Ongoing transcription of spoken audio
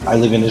I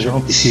live in Israel.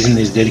 The season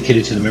is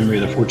dedicated to the memory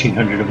of the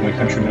 1,400 of my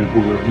countrymen who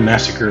were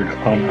massacred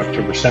on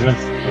October 7th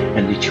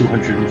and the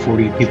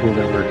 240 people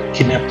that were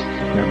kidnapped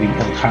and are being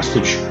held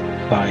hostage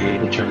by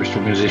the terrorist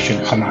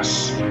organization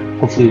Hamas.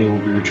 Hopefully they will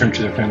be returned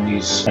to their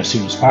families as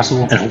soon as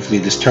possible, and hopefully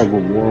this terrible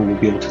war will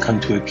be able to come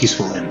to a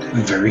peaceful end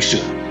very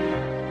soon.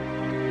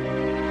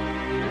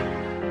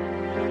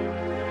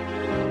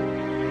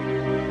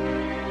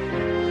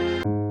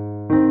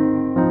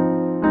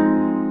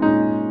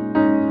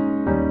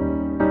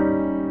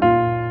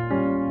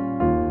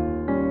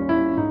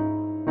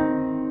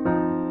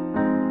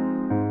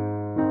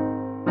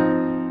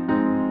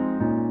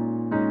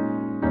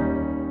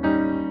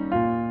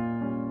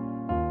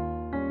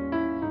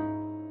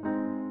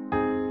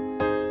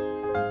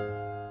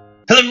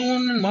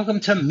 Welcome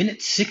to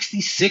minute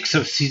 66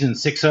 of season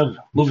 6 of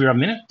MovieRob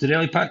Minute, the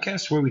daily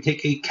podcast where we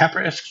take a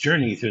Capra-esque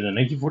journey through the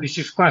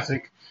 1946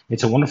 classic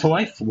It's a Wonderful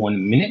Life,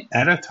 1 minute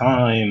at a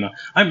time.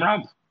 I'm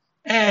Rob,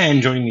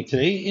 and joining me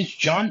today is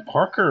John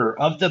Parker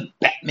of the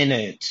Bat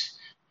Minute.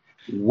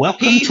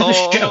 Welcome to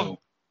the show.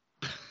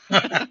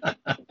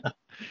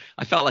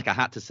 I felt like I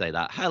had to say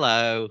that.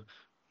 Hello.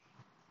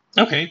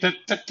 Okay,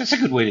 that's a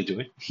good way to do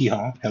it.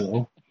 Hee-haw,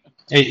 hello.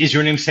 Is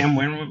your name Sam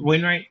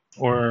Wainwright?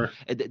 Or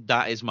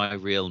that is my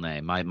real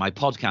name. My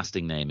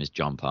podcasting name is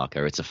John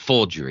Parker. It's a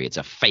forgery. It's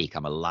a fake.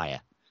 I'm a liar.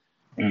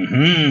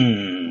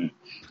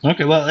 Mm-hmm.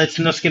 Okay, well, it's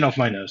no skin off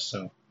my nose,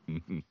 so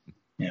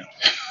yeah.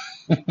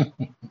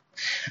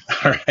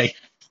 All right.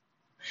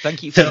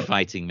 Thank you for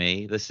inviting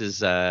me. This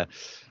is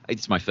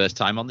it's my first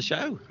time on the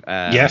show.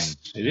 Yes,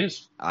 it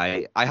is.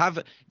 I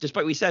have,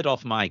 despite we said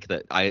off mic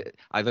that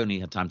I've only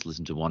had time to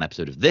listen to one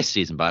episode of this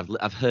season, but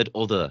I've heard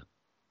other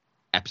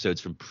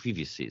episodes from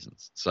previous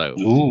seasons, so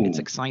It's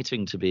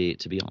exciting to be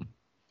on.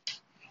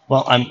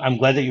 Well, I'm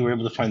glad that you were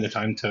able to find the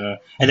time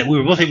and that we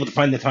were both able to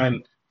find the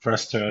time for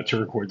us to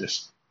record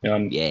this.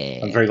 I'm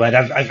very glad.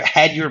 I've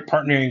had your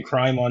partner in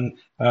crime on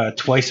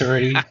twice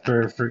already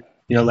for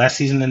last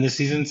season and this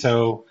season,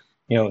 so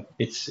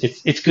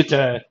it's good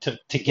to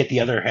get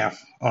the other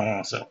half on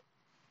also.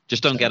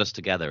 Just don't get us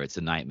together; it's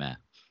a nightmare.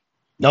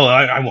 No,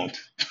 I won't.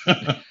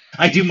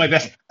 I do my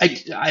best.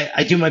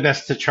 I do my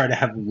best to try to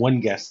have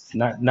one guest,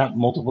 not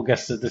multiple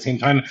guests at the same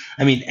time.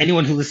 I mean,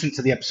 anyone who listened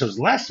to the episodes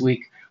last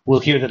week will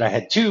hear that I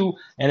had two,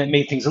 and it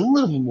made things a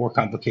little bit more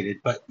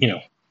complicated. But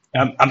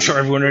I'm sure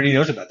everyone already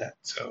knows about that.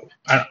 So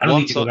I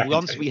don't need to go back.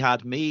 Once we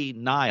had me,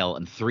 Niall,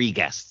 and 3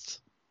 guests.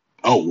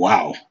 Oh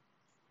wow!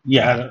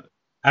 Yeah,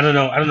 I don't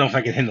know. I don't know if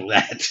I can handle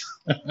that.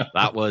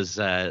 That was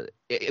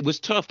it was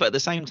tough, but at the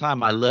same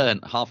time, I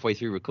learned halfway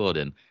through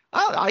recording.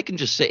 I can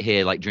just sit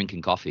here like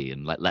drinking coffee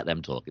and let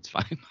them talk. It's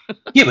fine.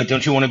 Yeah, but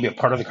don't you want to be a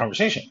part of the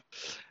conversation?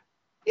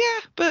 Yeah,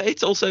 but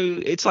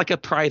it's like a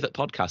private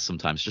podcast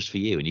sometimes just for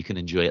you, and you can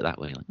enjoy it that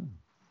way.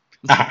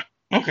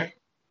 Okay.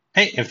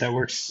 Hey, if that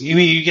works. You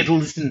mean you get to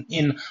listen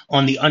in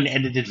on the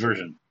unedited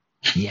version?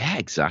 Yeah,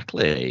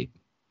 exactly.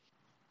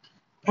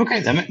 Okay,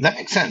 that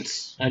makes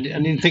sense. I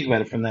didn't think about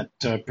it from that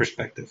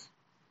perspective.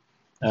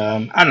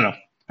 I don't know.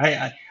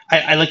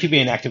 I like to be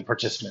an active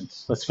participant.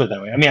 Let's put it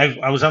that way. I mean,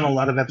 I was on a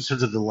lot of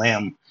episodes of The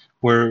Lamb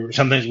where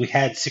sometimes we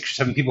had 6 or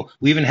 7 people.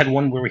 We even had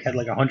one where we had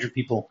like 100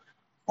 people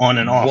on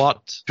and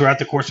off throughout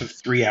the course of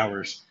 3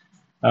 hours.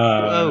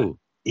 Whoa!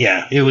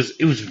 Yeah, it was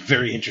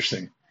very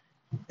interesting.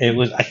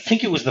 I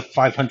think it was the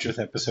 500th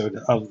episode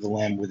of The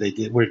Lamb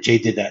where Jay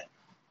did that.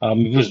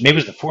 Maybe it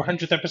was the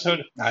 400th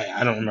episode.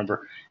 I don't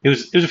remember. It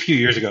was a few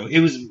years ago. It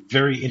was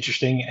very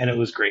interesting and it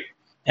was great.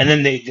 And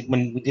then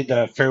when we did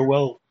the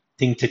farewell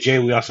thing to Jay,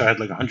 we also had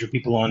like 100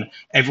 people on.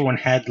 Everyone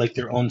had like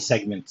their own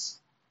segments.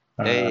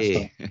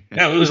 Hey. So,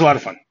 yeah, it was a lot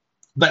of fun.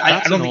 But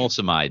that's an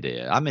awesome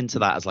idea. I'm into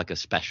that as like a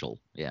special.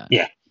 Yeah.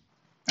 Yeah,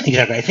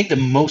 exactly. I think the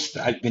most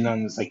I've been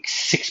on is like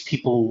 6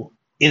 people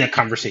in a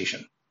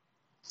conversation.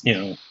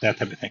 That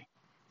type of thing,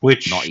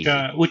 which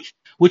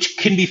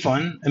can be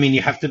fun. I mean,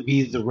 you have to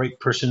be the right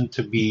person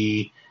to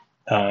be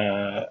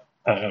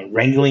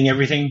wrangling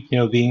everything.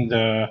 Being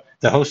the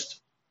host.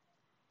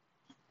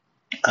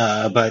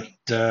 But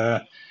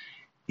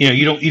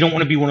you don't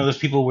want to be one of those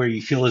people where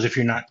you feel as if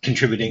you're not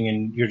contributing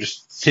and you're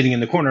just sitting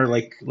in the corner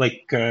like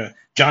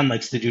John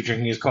likes to do,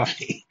 drinking his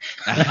coffee.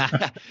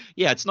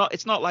 Yeah, it's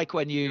not like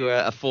when you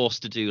are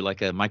forced to do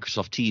like a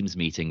Microsoft Teams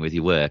meeting with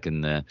your work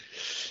and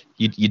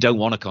you don't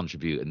want to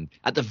contribute, and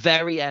at the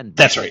very end,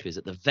 that's right.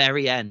 At the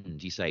very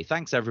end, you say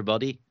thanks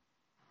everybody,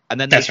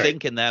 and then they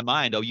think in their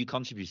mind, oh, you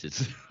contributed.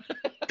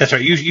 That's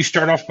right. You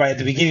start off at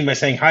the beginning by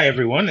saying hi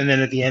everyone, and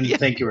then at the end,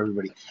 thank you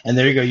everybody. And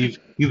there you go.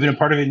 You've been a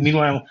part of it.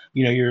 Meanwhile,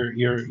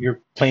 you're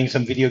playing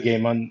some video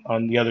game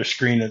on the other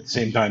screen at the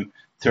same time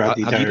throughout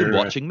the entire. Have you been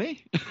watching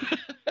me?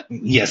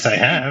 Yes, I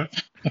have.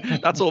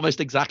 That's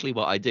almost exactly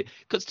what I do.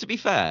 Because to be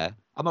fair,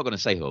 I'm not going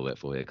to say who I work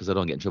for here because I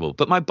don't get in trouble.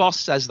 But my boss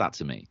says that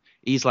to me.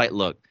 He's like,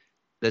 look,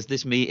 there's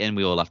this meeting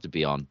we all have to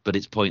be on, but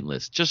it's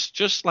pointless.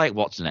 Just like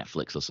watch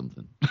Netflix or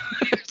something.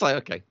 It's like,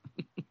 okay.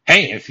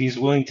 Hey, if he's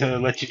willing to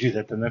let you do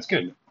that, then that's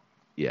good.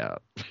 Yeah.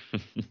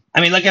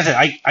 I mean, like I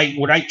said,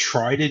 what I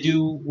try to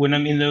do when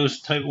I'm in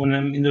those type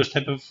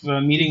of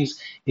meetings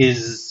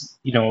is,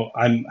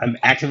 I'm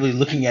actively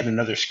looking at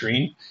another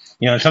screen.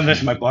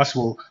 Sometimes my boss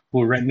will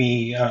write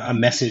me a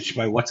message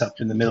by WhatsApp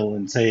in the middle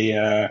and say,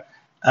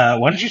 "Why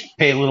don't you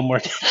pay a little more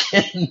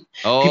attention?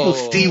 People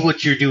see Oh,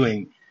 what you're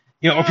doing,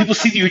 or people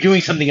see that you're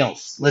doing something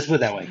else. Let's put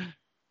it that way."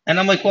 And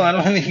I'm like, "Well, I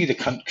don't have anything to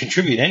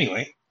contribute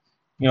anyway.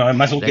 I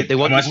might as well they I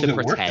want might you as well to get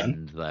work done."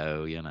 pretend,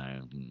 though. You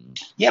know.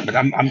 Mm. Yeah, but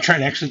I'm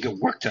trying to actually get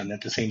work done at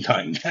the same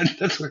time.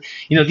 That's where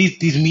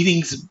these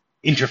meetings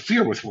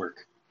interfere with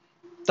work.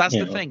 That's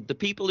You the know, thing. The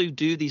people who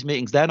do these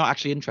meetings, they're not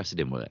actually interested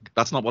in work.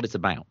 That's not what it's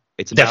about.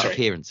 It's that's about right.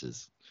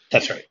 appearances.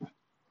 That's right.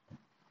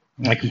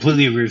 I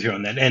completely agree with you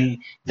on that, and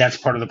that's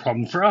part of the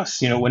problem for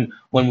us. When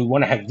we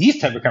want to have these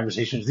type of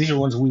conversations, these are the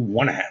ones we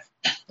want to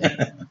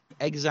have.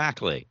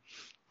 Exactly.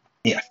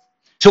 Yeah.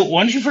 So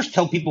why don't you first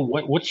tell people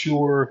what's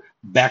your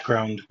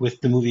background with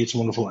the movie It's a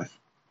Wonderful Life,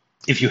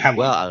 if you have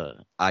Well,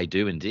 one? I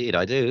do indeed.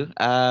 I do.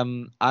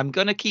 I'm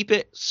going to keep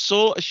it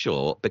sort of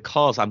short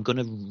because I'm going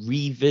to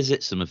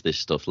revisit some of this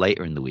stuff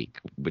later in the week,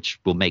 which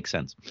will make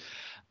sense.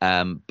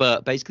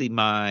 But basically,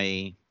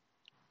 my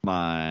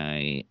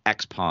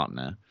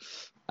ex-partner,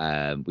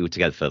 we were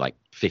together for like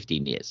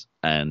 15 years,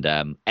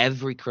 and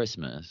every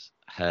Christmas,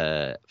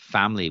 her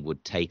family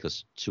would take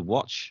us to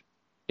watch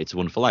It's a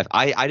Wonderful Life.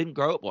 I didn't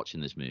grow up watching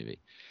this movie,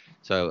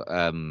 so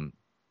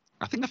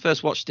I think I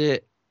first watched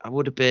it. I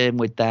would have been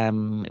with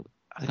them.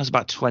 I think I was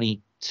about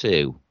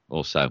 22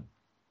 or so.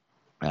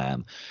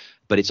 Um,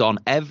 but it's on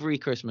every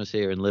Christmas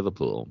here in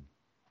Liverpool,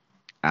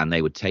 and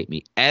they would take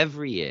me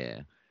every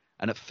year.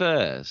 And at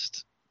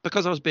first,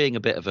 because I was being a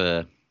bit of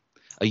a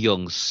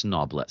young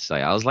snob, let's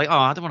say, I was like, oh,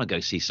 I don't want to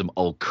go see some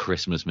old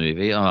Christmas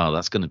movie. Oh,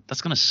 that's gonna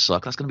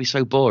suck. That's gonna be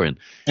so boring.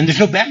 And there's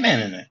no Batman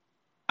in it.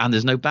 And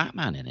there's no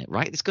Batman in it,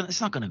 right?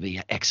 It's not gonna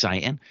be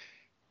exciting.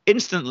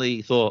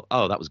 Instantly thought,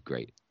 oh, that was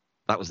great.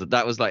 That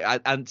was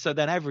like, and so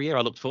then every year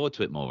I looked forward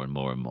to it more and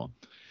more and more.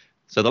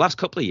 So the last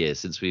couple of years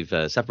since we've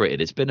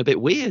separated, it's been a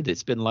bit weird.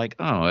 It's been like,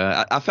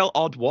 oh, I felt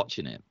odd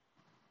watching it.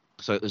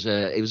 So it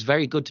was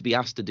very good to be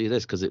asked to do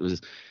this because it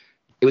was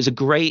a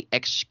great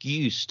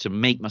excuse to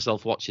make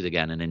myself watch it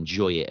again and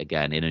enjoy it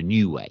again in a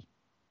new way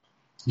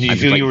Did you and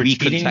just feel like you were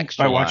cheating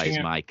by watching recontextualize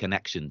it? my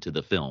connection to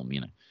the film.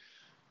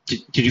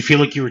 Did you feel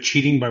like you were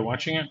cheating by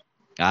watching it?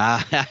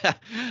 Ah,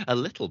 a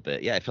little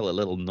bit. Yeah, I felt a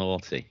little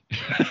naughty.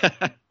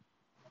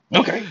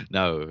 Okay.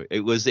 No,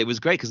 it was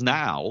great because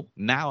now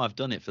I've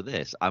done it for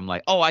this. I'm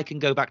like, oh, I can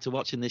go back to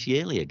watching this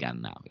yearly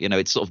again now.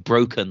 It's sort of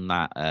broken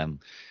that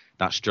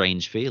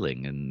strange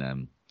feeling.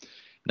 And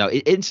no,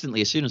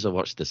 instantly as soon as I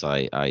watched this,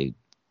 I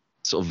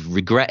sort of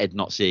regretted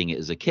not seeing it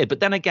as a kid. But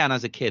then again,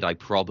 as a kid, I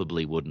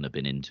probably wouldn't have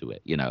been into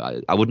it.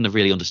 I wouldn't have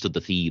really understood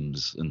the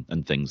themes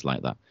and things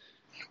like that.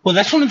 Well,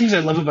 that's one of the things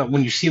I love about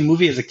when you see a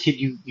movie as a kid.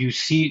 You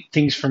see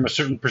things from a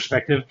certain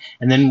perspective,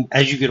 and then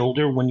as you get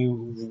older, when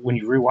you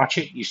rewatch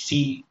it, you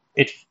see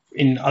it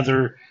in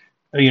other,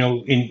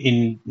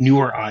 in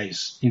newer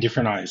eyes, in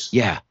different eyes,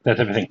 Yeah, that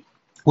type of thing.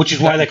 Which is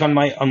why, that like on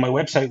my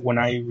website, when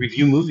I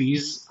review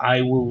movies,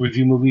 I will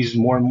review movies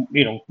more,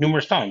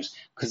 numerous times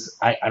because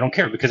I don't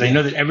care because I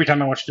know yeah. that every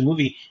time I watch the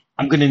movie,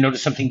 I'm going to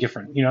notice something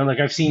different. Like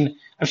I've seen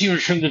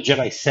Return of the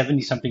Jedi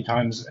 70 something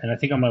times, and I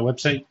think on my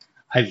website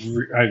I've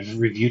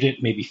reviewed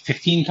it maybe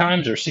 15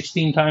 times or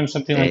 16 times,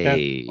 something like that,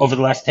 over Hey,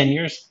 the last 10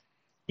 years.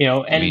 I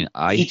mean,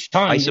 And each I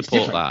time it's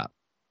support different.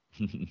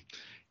 that.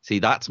 See,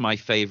 that's my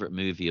favorite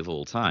movie of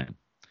all time.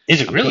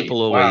 Is it And really?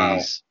 Wow.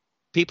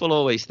 people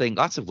always think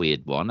that's a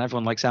weird one.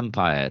 Everyone likes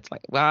Empire. It's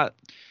like, well,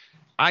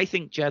 I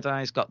think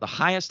Jedi's got the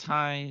highest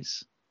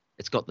highs.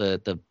 It's got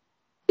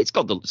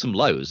some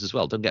lows as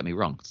well. Don't get me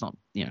wrong. It's not,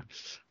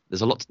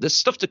 there's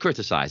stuff to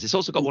criticize. It's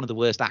also got one of the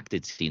worst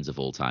acted scenes of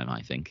all time,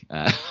 I think.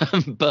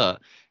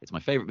 But it's my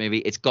favorite movie.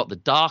 It's got the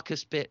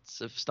darkest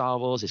bits of Star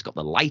Wars. It's got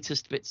the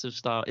lightest bits of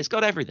It's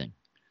got everything.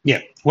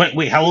 Yeah.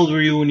 Wait, how old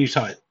were you when you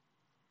saw it?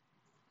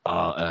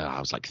 I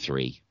was like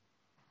 3.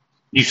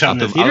 You saw it I'll in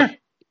the be, I'll, theater?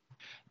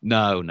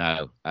 no,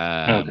 no.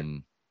 Okay.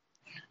 I'm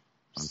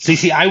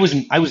See,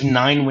 trying. I was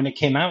 9 when it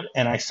came out,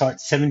 and I saw it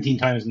 17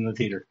 times in the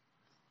theater.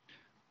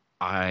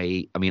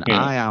 I mean, You know.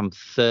 I am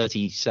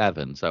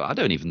 37, so I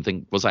don't even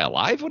think was I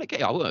alive when it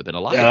came. I wouldn't have been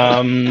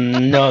alive.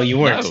 No, you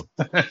weren't.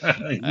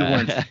 No. You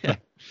weren't. Uh,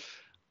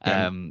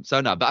 Yeah.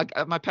 so no,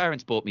 but my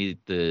parents bought me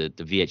the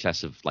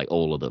VHS of like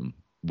all of them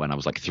when I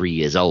was like 3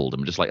 years old.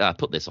 I'm just like,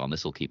 put this on.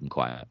 This will keep them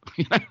quiet.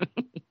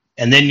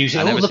 And then you say,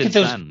 And "Oh, ever look at since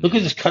those! then, Look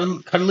at this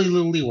cuddly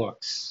little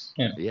Ewoks."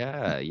 Yeah.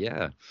 yeah,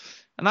 yeah.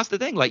 And that's the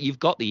thing. Like you've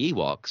got the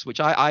Ewoks, which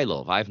I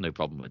love. I have no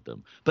problem with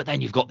them. But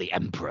then you've got the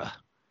Emperor,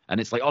 and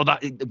it's like, oh,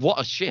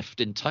 what a shift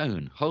in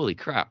tone! Holy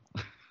crap!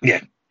 Yeah.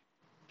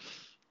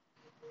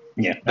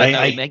 Yeah. But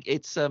no,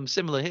 it's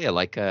similar here.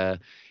 Like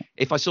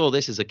if I saw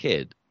this as a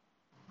kid,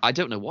 I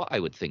don't know what I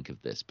would think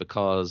of this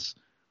because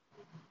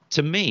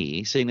to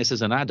me, seeing this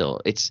as an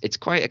adult, it's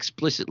quite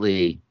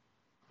explicitly,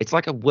 it's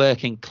like a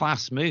working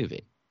class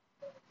movie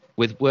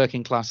with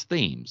working class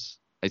themes.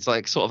 It's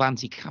like sort of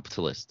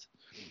anti-capitalist,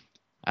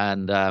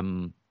 and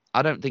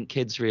I don't think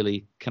kids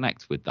really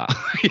connect with that.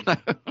 You know?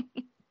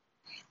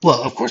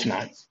 Well, of course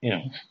not.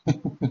 Yeah,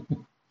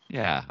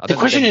 I The don't think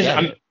question they'd is,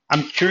 get it.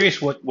 I'm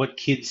curious what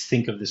kids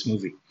think of this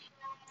movie.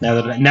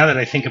 Now that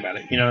I think about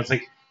it, it's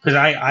like because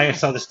I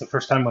saw this the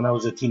first time when I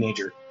was a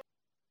teenager.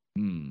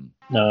 Hmm.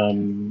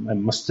 I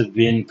must have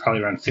been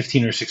probably around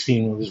 15 or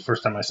 16 when it was the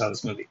first time I saw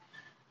this movie,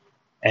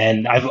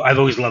 and I've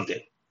always loved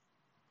it.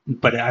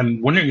 But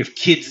I'm wondering if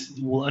kids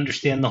will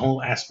understand the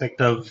whole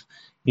aspect of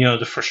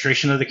the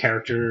frustration of the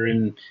character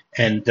and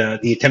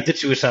the attempted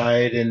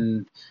suicide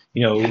and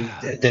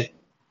Yeah.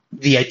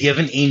 the idea of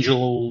an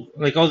angel,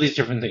 like all these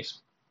different things.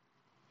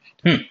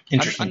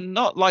 Interesting. And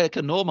not like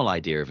a normal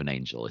idea of an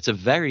angel. It's a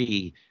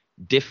very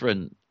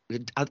different.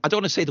 I don't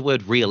want to say the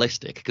word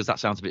realistic because that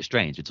sounds a bit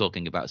strange. We're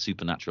talking about a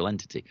supernatural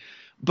entity,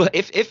 but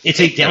if there is, It's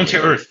a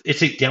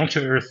down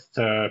to earth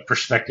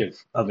perspective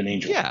of an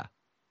angel. yeah,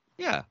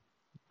 yeah,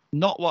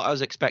 not what I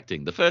was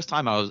expecting. The first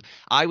time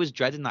I was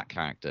dreading that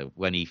character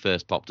when he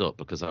first popped up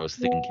because I was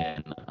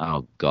thinking,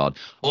 oh God,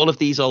 all of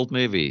these old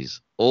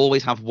movies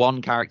always have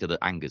one character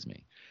that angers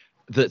me.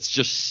 That's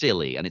just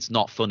silly and it's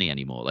not funny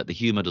anymore. Like the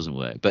humor doesn't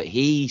work, but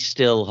he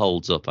still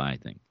holds up, I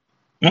think.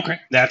 Okay,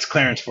 that's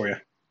Clarence for you.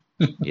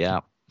 Yeah.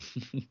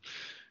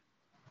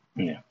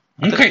 Yeah.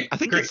 I don't know. Okay, I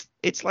think great.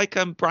 it's like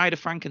Bride of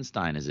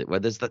Frankenstein, is it? Where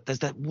there's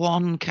that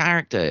one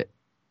character.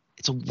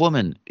 It's a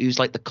woman who's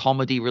like the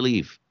comedy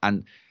relief,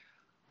 and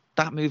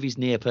that movie's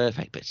near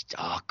perfect. But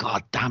oh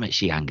God damn it,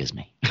 she angers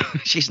me.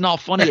 She's not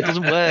funny. It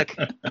doesn't work.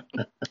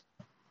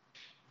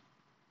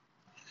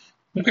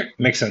 Okay,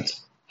 makes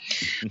sense.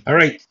 All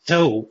right,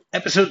 so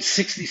episode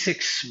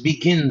 66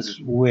 begins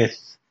with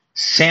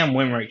Sam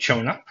Wainwright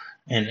showing up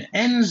and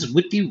ends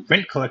with the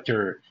rent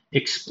collector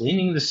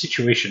explaining the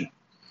situation.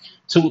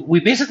 So we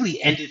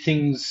basically ended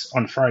things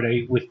on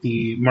Friday with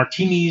the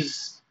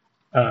Martinis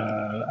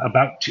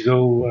about to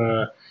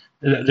go.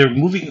 They're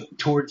moving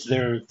towards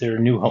their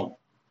new home,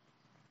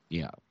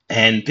 Yeah.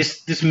 and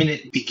this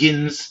minute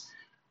begins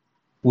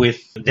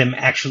with them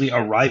actually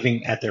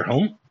arriving at their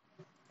home,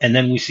 and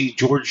then we see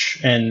George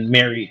and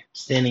Mary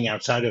standing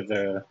outside of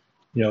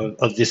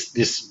of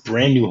this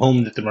brand new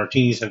home that the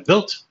Martinis have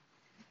built,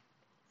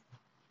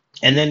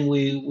 and then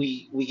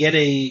we get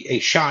a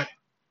shot.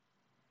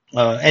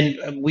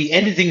 And we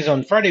ended things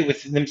on Friday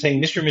with them saying,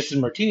 "Mr. and Mrs.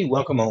 Martini,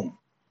 welcome home."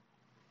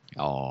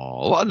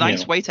 Oh, what a You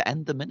nice know, way to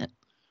end the minute.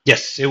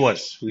 yes, it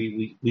was.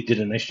 We did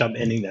a nice job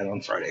ending that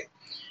on Friday.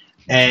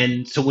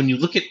 And so when you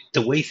look at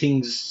the way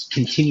things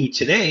continue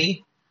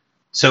today,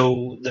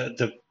 so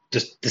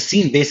the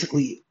scene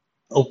basically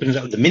opens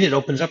up. The minute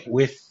opens up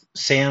with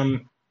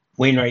Sam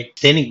Wainwright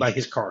standing by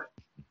his car,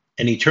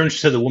 and he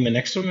turns to the woman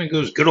next to him and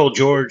goes, "Good old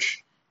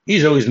George.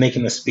 He's always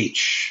making a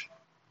speech."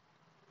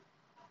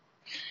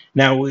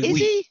 Now Is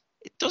he?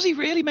 Does he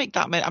really make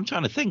that many? I'm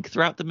trying to think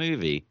throughout the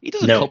movie. He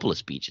does a no, couple of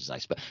speeches, I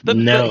suppose. But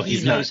no, he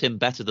he's not. knows him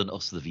better than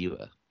us, the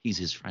viewer. He's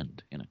his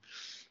friend, you know.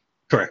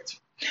 Correct.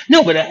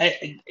 No, but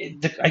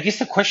I guess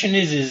the question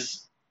is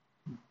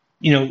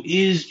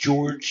is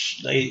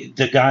George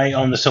the guy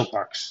on the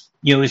soapbox?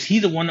 Is he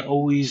the one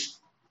always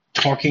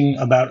talking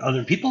about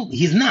other people?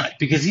 He's not,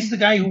 because he's the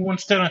guy who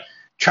wants to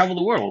travel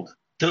the world.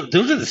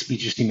 Those are the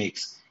speeches he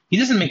makes. He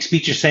doesn't make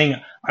speeches saying,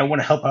 "I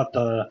want to help out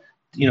the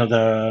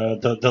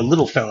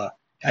little fella."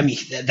 I mean,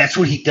 that's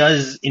what he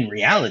does in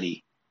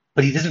reality,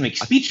 but he doesn't make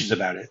speeches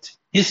about it.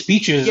 His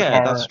speeches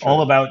Yeah, that's are all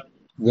true. about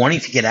wanting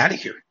to get out of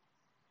here.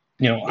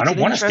 I It's don't an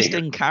want to stay here.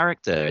 interesting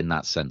character in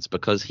that sense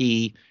because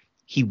he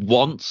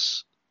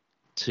wants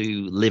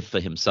to live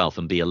for himself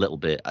and be a little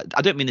bit.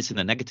 I don't mean this in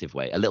a negative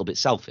way. A little bit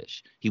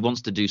selfish. He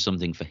wants to do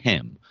something for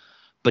him,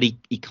 but he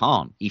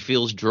can't. He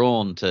feels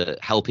drawn to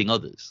helping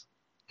others.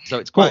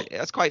 So Well,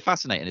 that's quite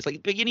fascinating. It's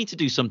like, but you need to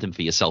do something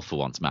for yourself for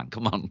once, man.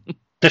 Come on.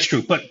 that's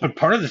true, but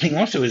part of the thing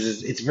also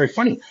is it's very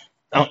funny.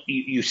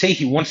 You say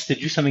he wants to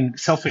do something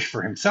selfish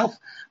for himself,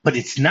 but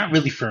it's not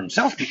really for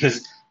himself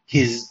because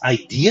his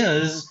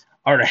ideas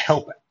are to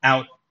help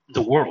out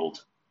the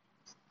world.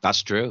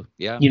 That's true.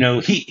 Yeah.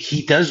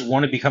 He does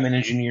want to become an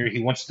engineer. He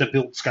wants to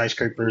build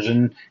skyscrapers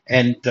and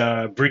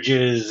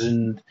bridges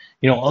and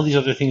all these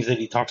other things that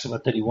he talks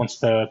about that he wants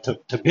to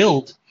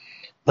build,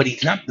 but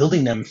he's not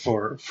building them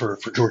for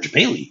George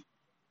Bailey.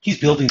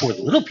 He's No. building for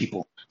the little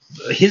people.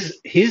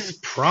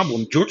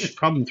 George's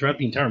problem throughout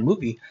the entire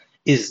movie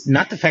is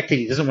not the fact that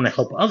he doesn't want to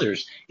help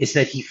others. It's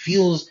that he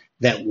feels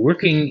that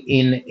working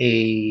in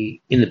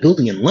the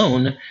building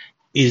alone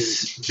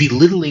is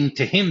belittling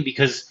to him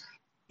because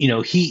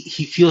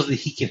he feels that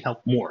he can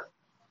help more.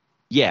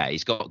 Yeah,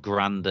 he's got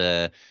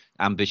grander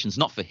ambitions,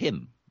 not for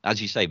him,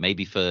 as you say,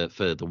 maybe for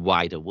the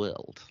wider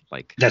world.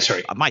 Like That's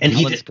right. my And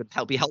he talents did.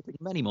 could be helping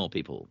many more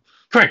people.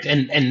 Correct.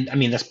 And I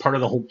mean that's part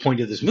of the whole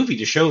point of this movie,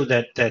 to show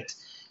that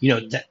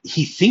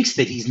he thinks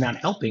that he's not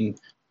helping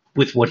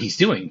with what he's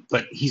doing,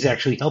 but he's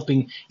actually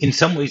helping in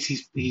some ways.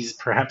 He's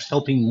perhaps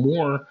helping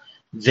more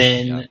Yeah.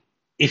 than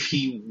if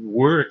he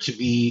were to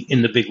be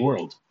in the big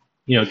world,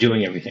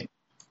 doing everything.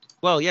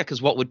 Well, yeah,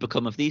 because what would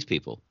become of these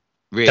people?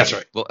 That's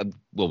Really? right.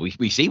 Well,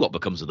 we see what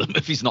becomes of them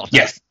if he's not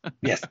there. Yes,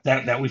 yes.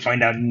 That we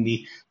find out in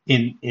the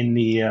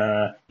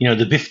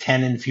the Biff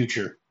Tannen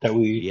future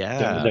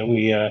Yeah.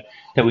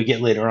 that we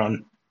get later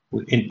on.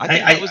 I think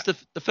that was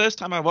the first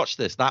time I watched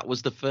this. That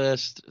was the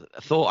first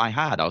thought I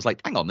had. I was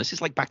like, hang on, this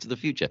is like Back to the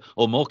Future,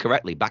 or more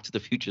correctly, Back to the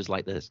Future's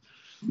like this.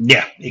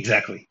 Yeah,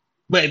 exactly.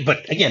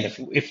 But again,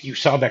 if you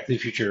saw Back to the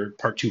Future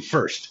Part Two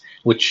first,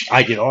 which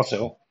I did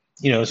also,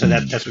 so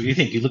that's what you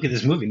think. You look at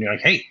this movie and you're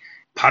like, hey,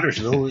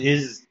 Pottersville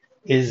is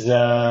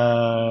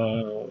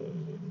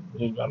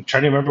I'm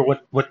trying to remember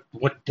what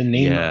the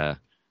name of Yeah.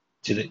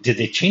 did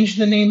they change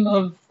the name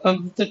of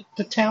the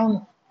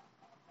town?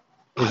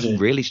 Is I'm it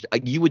really.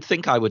 You would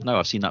think I would know.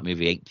 I've seen that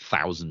movie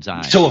 8,000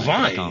 times, so have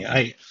right? But I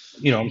I.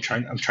 can't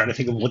think. I'm trying to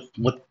think of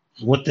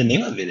what the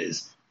name of it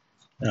is.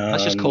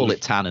 Let's just call Um,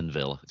 it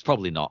Tannenville. It's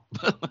probably not.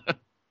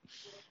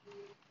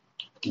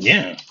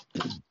 yeah,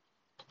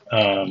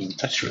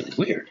 that's really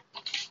weird.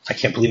 I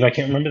can't believe I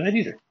can't remember that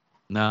either.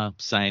 No,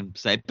 same,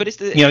 same. But it's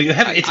the. You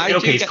have it's I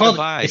okay. do get the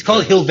It's vibe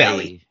called that Hill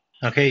Valley.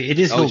 they. Okay, it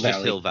is Oh, Hill it's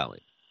just Hill Valley.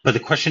 Valley. But the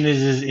question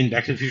is in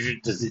Back to the Future,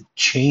 does it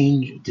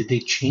change? Did they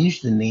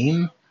change the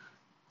name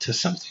to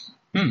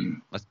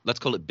something? Let's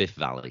call it Biff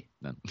Valley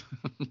then.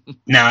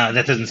 Nah,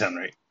 that doesn't sound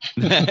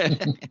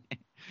right.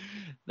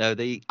 No,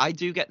 I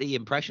do get the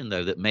impression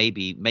though that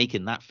maybe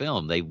making that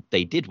film,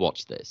 they did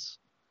watch this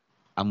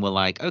and were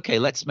like, okay,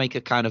 let's make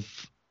a kind of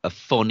a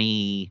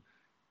funny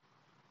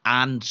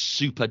and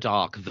super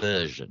dark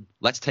version.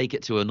 Let's take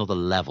it to another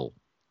level.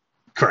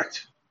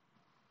 Correct.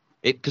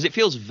 Because it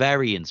feels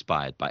very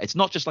inspired by. It's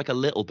not just like a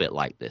little bit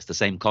like this, the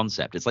same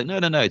concept. It's like no,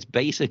 no, no. It's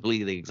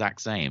basically the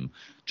exact same,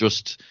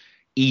 just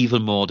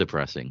even more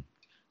depressing.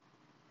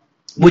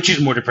 Which is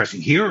more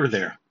depressing, here or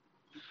there?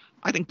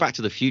 I think Back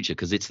to the Future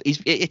because it's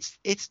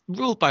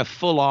ruled by a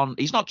full on.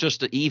 He's not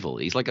just evil.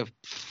 He's like a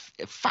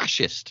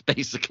fascist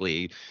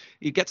basically.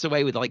 He gets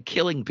away with like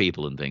killing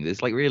people and things.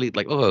 It's like really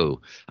like oh.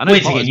 I know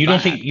Wait again. Potter's bad,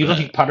 You don't but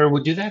think Potter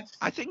would do that?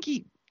 I think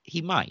he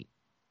might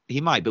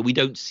but we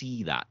don't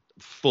see that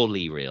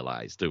fully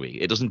realized, do we?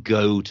 It doesn't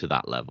go to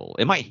that level.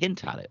 It might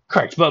hint at it.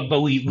 Correct. But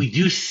we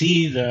do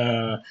see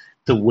the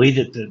way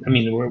that I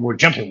mean we're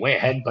jumping way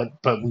ahead,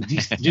 but we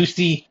do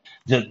see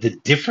the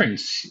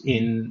difference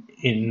in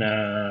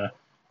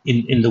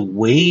the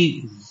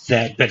way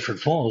that Bedford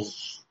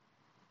Falls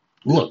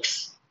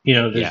looks.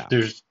 Yeah.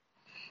 There's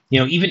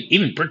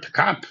even Bert the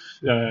cop,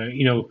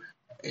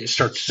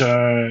 starts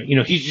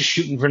he's just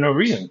shooting for no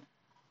reason.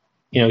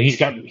 He's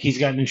got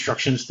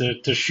instructions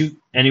to shoot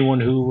anyone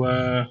who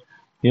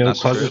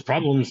That's causes true.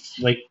 problems,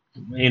 like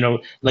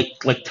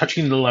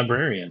touching the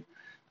librarian.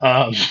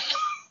 Um,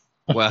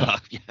 Well,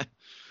 yeah.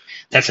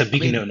 that's a I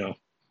big mean, no-no.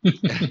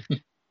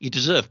 you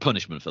deserve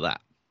punishment for that.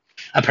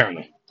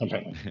 Apparently,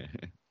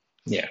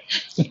 yeah.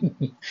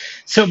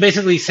 So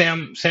basically,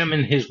 Sam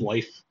and his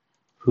wife,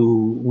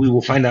 who we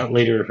will find out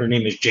later, her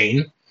name is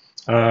Jane,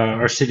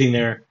 are sitting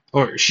there,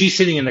 or she's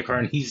sitting in the car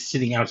and he's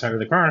sitting outside of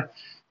the car,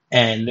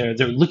 and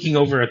they're looking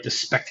over at the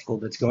spectacle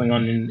that's going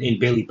on in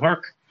Bailey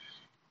Park.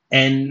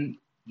 And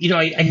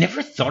I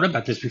never thought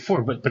about this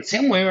before, but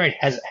Sam Wainwright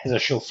has a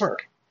chauffeur.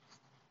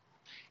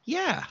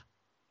 Yeah.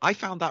 I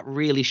found that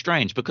really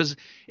strange because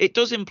it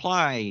does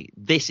imply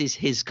this is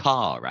his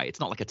car, right?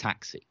 It's not like a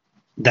taxi.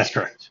 That's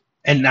correct.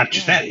 And not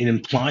just Yeah. that, it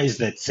implies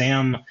that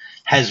Sam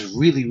has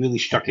really, really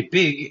struck it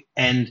big.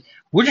 And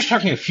we're just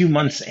talking a few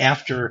months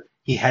after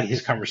he had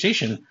his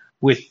conversation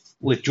with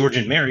George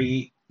and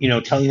Mary,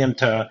 telling them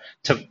that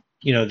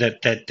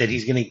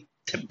he's going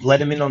to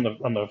let him in on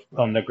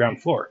the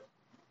ground floor.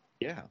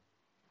 Yeah.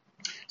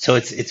 So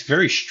it's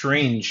very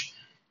strange,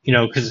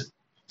 because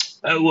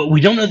we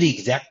don't know the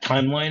exact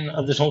timeline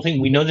of this whole thing.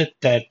 We know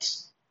that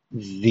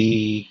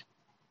the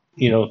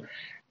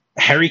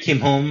Harry came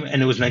home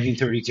and it was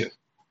 1932.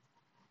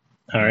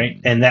 All right,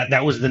 and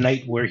that was the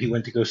night where he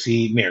went to go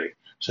see Mary.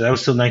 So that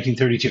was still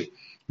 1932.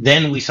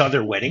 Then we saw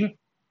their wedding,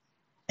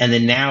 and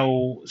then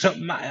now, so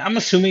I'm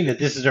assuming that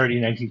this is already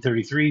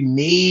 1933,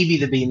 maybe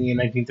the beginning of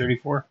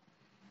 1934.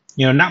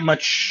 Not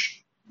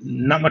much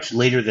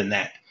later than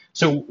that.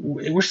 So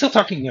we're still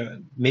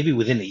talking maybe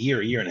within a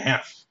year and a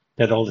half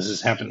that all this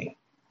is happening.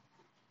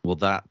 Well,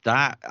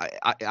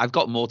 I've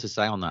got more to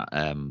say on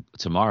that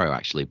tomorrow,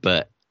 actually.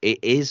 But it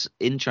is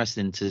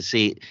interesting to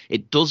see.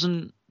 It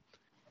doesn't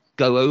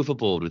go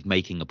overboard with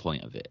making a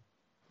point of it.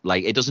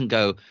 Like it doesn't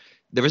go.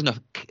 There isn't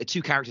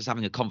two characters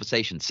having a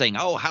conversation saying,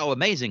 "Oh, how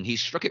amazing! He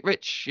struck it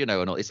rich," and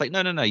all. It's like,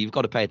 no, no, no. You've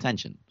got to pay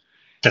attention.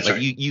 That's Like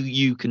right.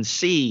 you can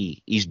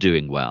see he's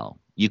doing well.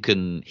 You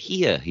can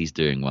hear he's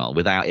doing well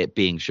without it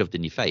being shoved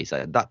in your face.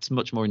 That's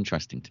much more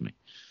interesting to me.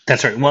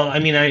 That's right. Well, I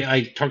mean,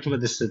 I talked about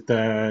this in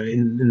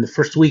the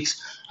first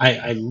weeks.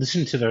 I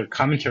listened to the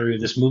commentary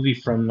of this movie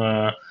from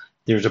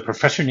there's a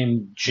professor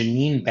named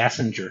Janine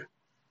Bassinger,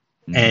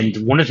 Mm.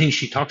 and one of the things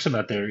she talks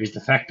about there is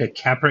the fact that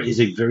Capra is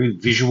a very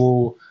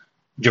visual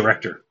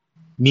director,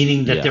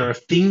 meaning that Yeah. there are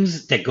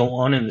things that go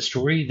on in the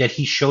story that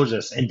he shows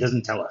us and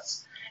doesn't tell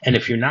us. And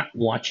if you're not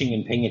watching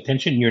and paying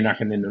attention, you're not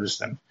going to notice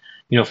them.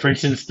 For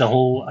instance, the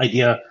whole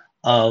idea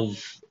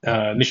of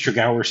Mr.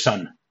 Gower's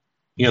son.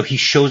 He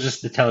shows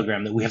us the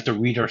telegram that we have to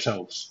read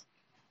ourselves.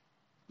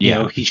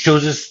 Yeah. He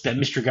shows us that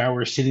Mr.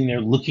 Gower is sitting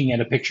there looking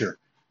at a picture.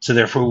 So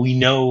therefore, we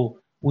now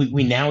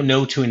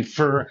know to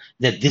infer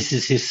that this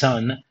is his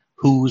son,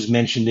 who's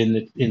mentioned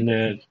in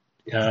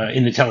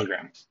the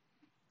telegram.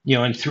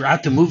 And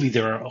throughout the movie,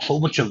 there are a whole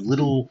bunch of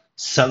little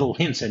subtle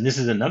hints, and this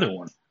is another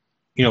one.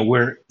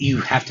 Where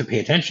you have to pay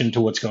attention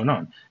to what's going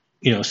on.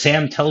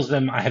 Sam tells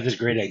them, "I have this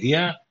great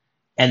idea,"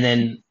 and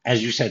then,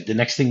 as you said, the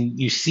next thing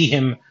you see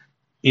him,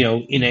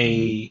 in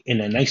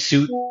a nice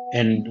suit,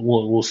 and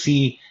we'll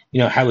see,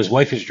 how his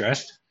wife is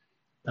dressed.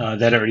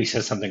 That already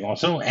says something,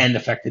 also, and the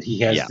fact that he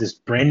has Yeah. this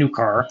brand new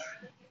car,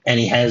 and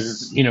he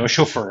has, a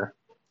chauffeur,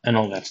 and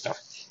all that stuff.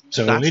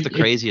 So That's the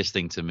craziest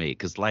thing to me,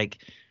 because like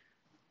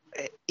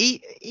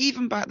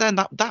even back then,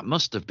 that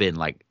must have been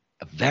like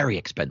very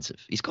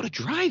expensive. He's got a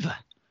driver.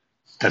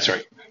 That's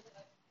right.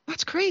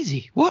 That's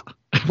crazy. What?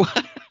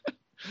 What?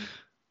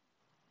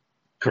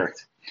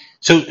 Correct.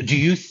 So, do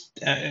you?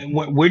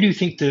 Where do you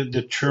think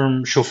the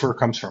term chauffeur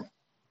comes from?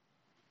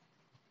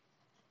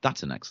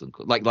 That's an excellent.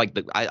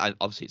 I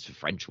obviously it's a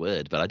French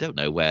word, but I don't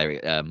know where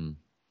it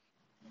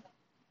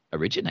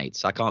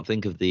originates. I can't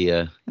think of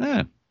the.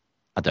 No,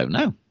 I don't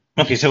know.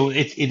 Okay, so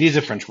it is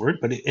a French word,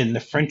 but the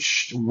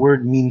French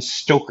word means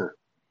stoker.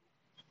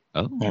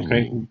 Oh.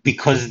 Okay,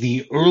 because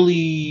the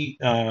early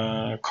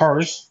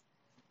cars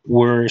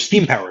were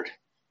steam powered.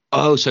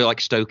 Oh, so like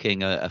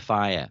stoking a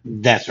fire.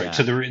 That's right. Yeah.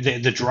 So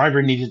the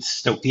driver needed to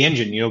stoke the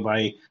engine,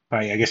 by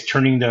I guess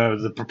turning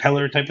the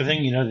propeller type of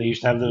thing. They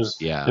used to have those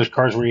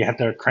cars where you had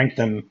to crank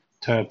them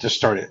to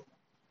start it.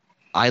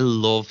 I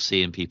love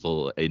seeing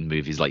people in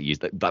movies like use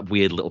that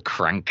weird little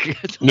crank.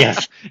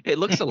 Yes, it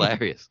looks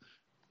hilarious.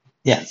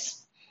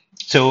 Yes.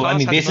 So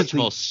Cars had basically, much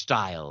more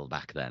style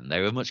back then.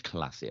 They were much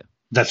classier.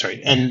 That's right.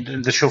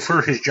 And the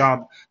chauffeur, his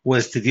job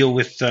was to deal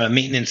with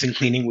maintenance and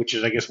cleaning, which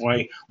is, I guess,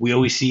 why we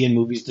always see in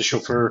movies the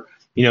chauffeur,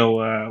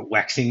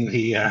 waxing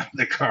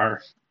the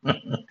car.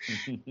 And,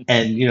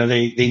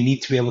 they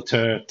need to be able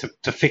to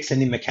fix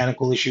any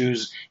mechanical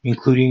issues,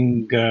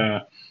 including,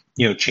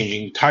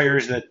 changing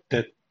tires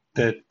that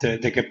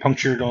get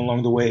punctured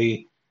along the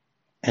way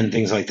and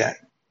things like that.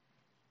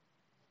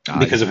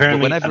 Because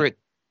apparently, whenever it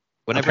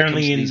comes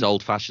to these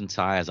old-fashioned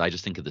tires, I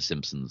just think of The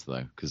Simpsons,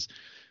 though, because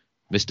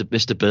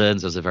Mr.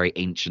 Burns has a very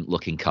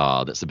ancient-looking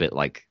car that's a bit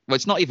like... Well,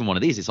 it's not even one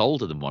of these. It's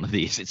older than one of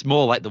these. It's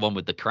more like the one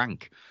with the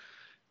crank.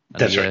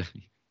 And that's right.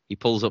 He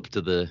pulls up to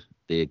the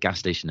gas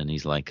station and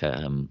he's like,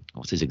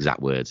 what's his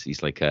exact words?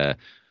 He's like,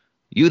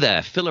 you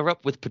there, fill her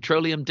up with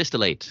petroleum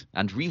distillate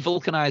and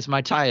revulcanize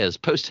my tires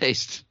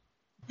post-haste.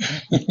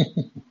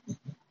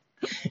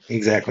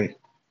 Exactly.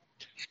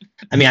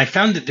 I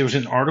found that there was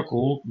an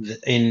article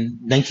in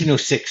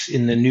 1906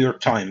 in the New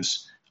York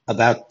Times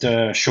about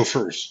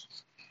chauffeurs.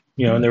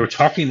 And they were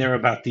talking there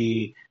about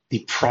the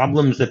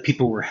problems that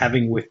people were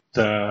having with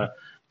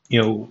having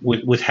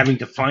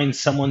to find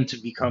someone to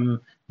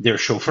become their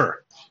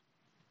chauffeur.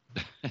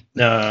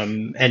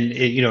 And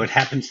it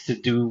happens to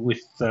do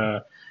with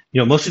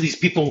most of these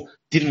people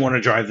didn't want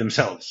to drive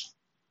themselves.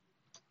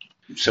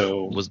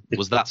 So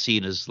was that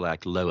seen as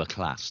like lower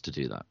class to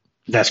do that?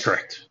 That's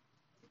correct.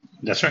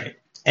 That's right.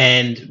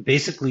 And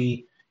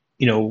basically,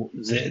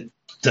 the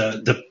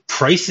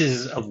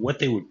prices of what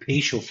they would pay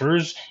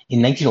chauffeurs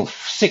in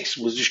 1906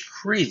 was just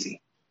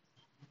crazy.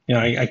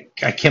 I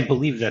can't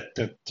believe that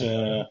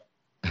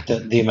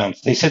the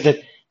amounts. They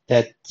said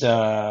that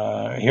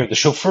here the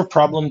chauffeur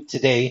problem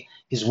today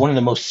is one of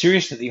the most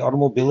serious that the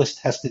automobilist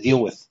has to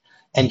deal with,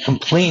 and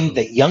complained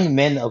that young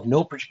men of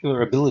no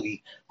particular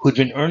ability who had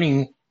been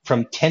earning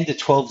from $10 to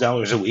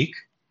 $12 a week.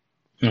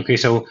 Okay,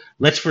 so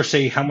let's first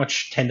say how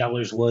much $10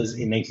 was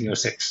in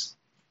 1906.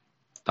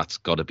 That's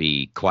got to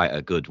be quite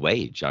a good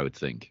wage, I would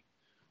think.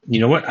 You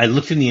know what? I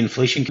looked in the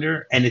inflation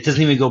calculator, and it doesn't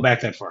even go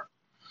back that far.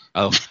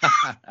 Oh.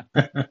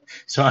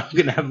 So I'm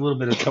going to have a little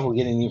bit of trouble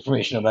getting the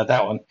information about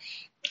that one.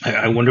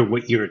 I wonder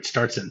what year it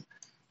starts in.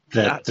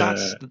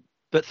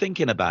 But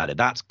thinking about it,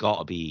 that's got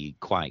to be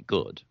quite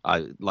good.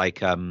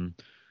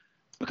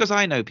 Because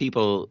I know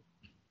people,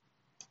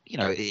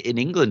 in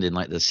England in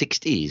like the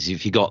 60s,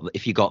 if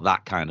you got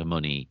that kind of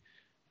money,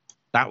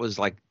 that was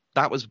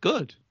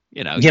good.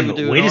 Yeah, but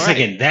wait a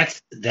second.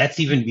 That's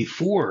even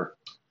before.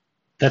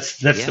 That's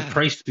the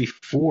price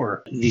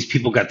before these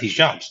people got these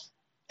jobs.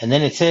 And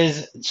then it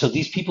says, so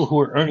these people who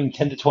are earning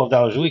 $10 to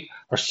 $12 a week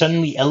are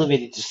suddenly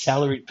elevated to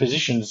salaried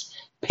positions,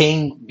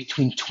 paying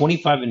between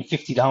 $25 and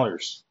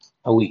 $50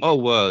 a week. Oh,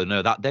 whoa,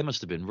 no, they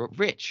must have been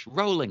rich,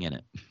 rolling in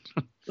it.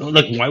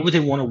 Like, why would they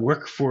want to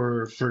work why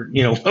would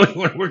they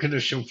want to work as a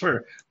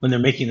chauffeur when they're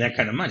making that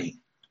kind of money?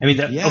 Okay,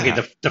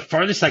 the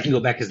farthest I can go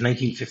back is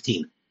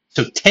 1915.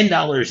 So $10 in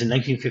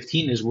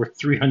 1915 is worth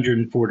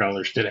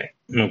 $304 today.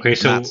 Okay,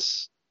 so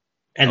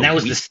that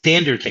was the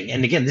standard thing.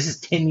 And again, this is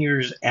 10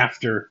 years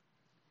after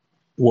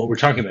what we're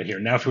talking about here.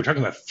 Now, if we're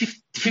talking about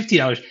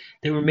 $50,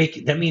 they were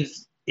making. That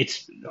means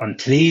it's on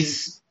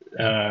today's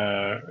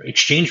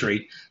exchange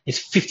rate.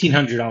 It's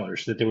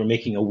 $1,500 that they were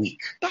making a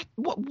week.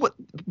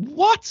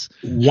 What?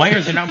 Why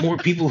are there not more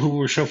people who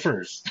were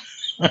chauffeurs?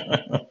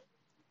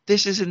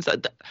 This isn't.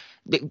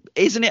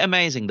 Isn't it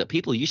amazing that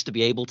people used to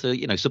be able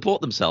to,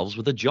 support themselves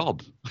with a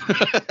job?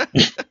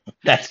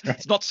 That's right.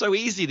 It's not so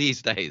easy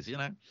these days,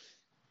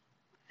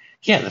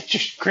 Yeah, that's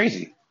just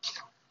crazy.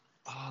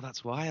 Oh,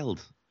 that's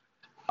wild.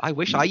 I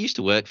wish I used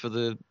to work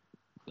for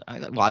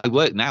I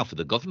work now for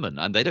the government,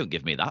 and they don't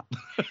give me that.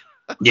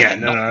 I Yeah, get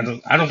no,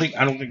 nothing. I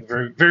don't think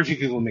very few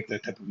people make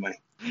that type of money.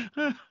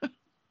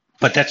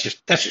 But that's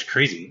just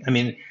crazy. I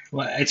mean,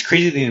 it's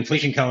crazy the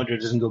inflation calculator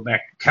doesn't go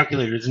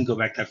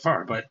back that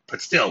far, but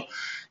still,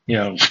 you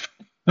know,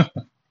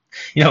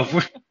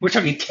 if we're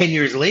talking 10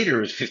 years later,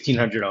 it was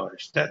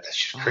 $1,500. That's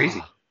just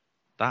crazy.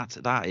 Oh,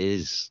 that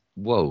is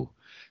whoa.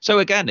 So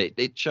again,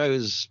 it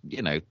shows,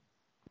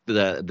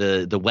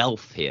 the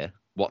wealth here,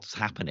 what's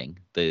happening.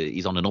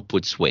 He's on an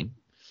upward swing.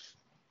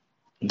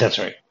 That's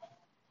right.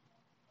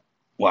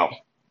 Wow.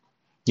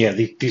 Yeah,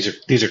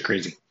 these are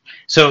crazy.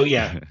 So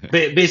yeah,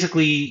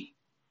 basically,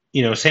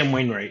 Sam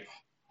Wainwright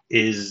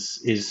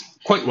is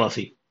quite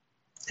wealthy,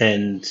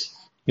 and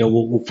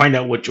we'll find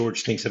out what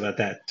George thinks about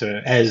that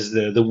as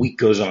the week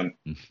goes on.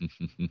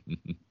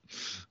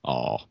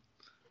 Oh,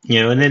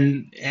 And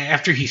then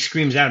after he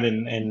screams out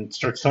and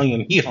starts telling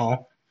him hee haw,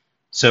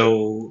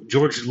 so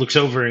George looks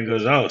over and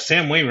goes, "Oh,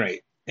 Sam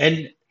Wainwright,"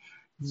 and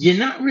you're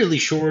not really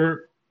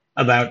sure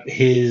about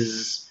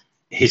his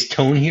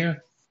tone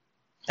here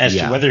as to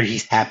yeah. whether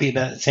he's happy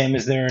that Sam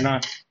is there or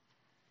not.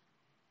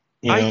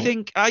 I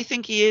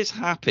think he is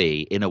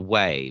happy in a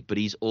way, but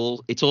it's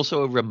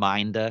also a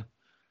reminder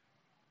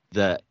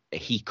that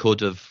he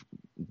could have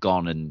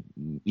gone and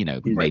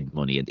Right. made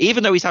money, and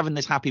even though he's having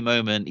this happy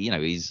moment,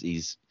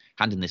 he's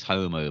handing this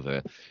home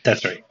over.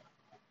 That's right.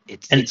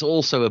 It's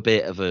also a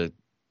bit of a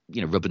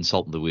rubbing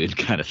salt in the wound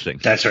kind of thing.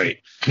 That's right.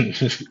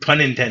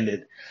 Pun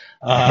intended.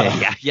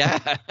 Yeah.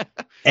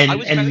 And I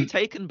was very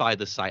taken by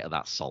the sight of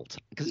that salt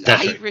because it's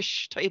That's right.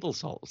 Irish table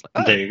salt. I was like,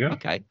 oh, There you go.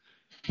 okay.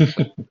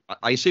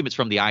 I assume it's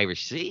from the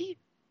Irish Sea.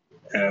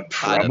 I don't know.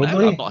 Probably.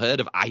 I've not heard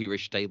of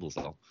Irish table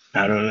salt.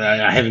 I don't know.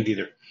 I haven't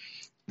either.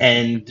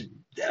 And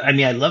I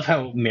mean, I love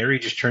how Mary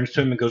just turns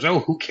to him and goes, "Oh,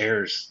 who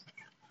cares?"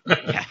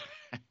 Yeah.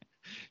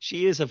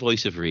 She is a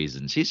voice of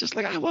reason. She's just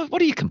like, what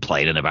are you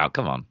complaining about?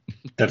 Come on.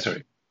 That's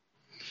right.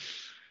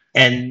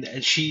 And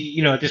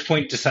she, at this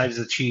point decides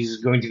that she's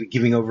going to be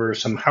giving over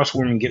some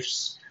housewarming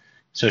gifts.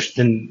 So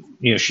then,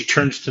 she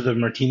turns to the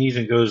martinis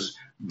and goes,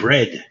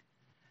 "Bread,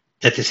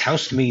 that this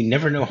house may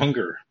never know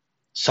hunger.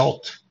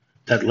 Salt,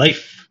 that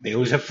life may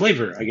always have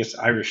flavor." I guess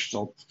Irish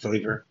salt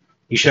flavor.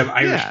 You should have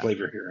Irish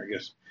flavor here, I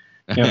guess.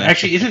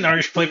 Actually, isn't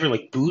Irish flavor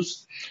like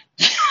booze?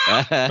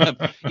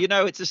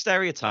 It's a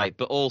stereotype,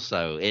 but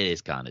also it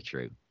is kind of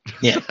true.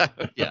 Yeah.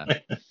 Yeah.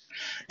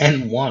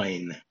 And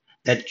wine,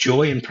 that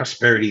joy and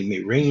prosperity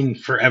may reign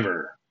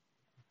forever.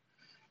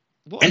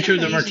 What Enter an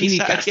the amazing martini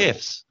set of castle.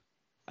 gifts.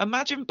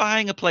 Imagine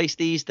buying a place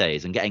these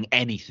days and getting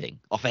anything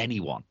off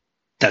anyone.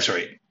 That's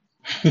right.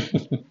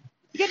 You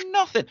get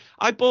nothing.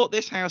 I bought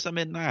this house I'm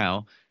in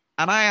now,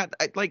 and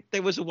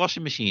there was a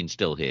washing machine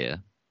still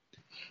here.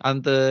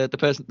 And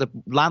the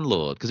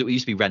landlord, because it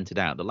used to be rented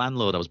out, the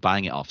landlord I was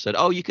buying it off said,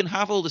 "Oh, you can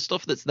have all the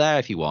stuff that's there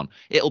if you want.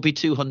 It'll be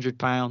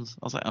 £200."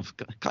 I was like,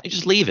 "Can't you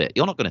just leave it?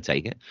 You're not going to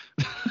take it."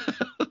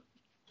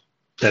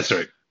 That's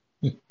right.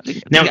 I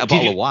didn't get a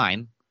bottle of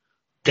wine.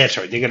 That's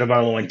right. They got a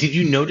bottle of wine. Did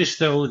you notice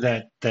though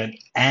that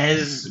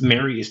as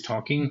Mary is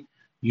talking,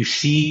 you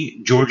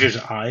see George's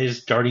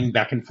eyes darting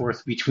back and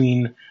forth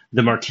between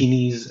the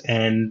martinis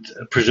and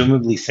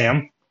presumably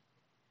Sam?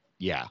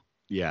 Yeah.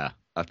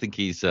 I think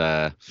he's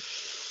a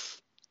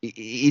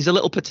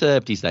little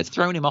perturbed. He said it's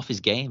thrown him off his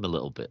game a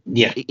little bit.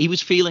 Yeah. He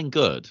was feeling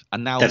good,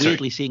 and now That's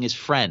weirdly right. seeing his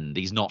friend,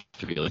 he's not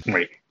feeling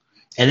Right.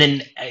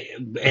 And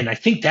I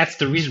think that's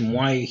the reason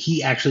why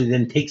he actually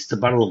then takes the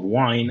bottle of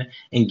wine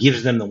and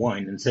gives them the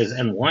wine and says,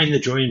 "And wine, the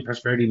joy and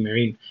prosperity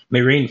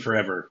may reign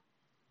forever.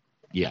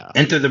 Yeah.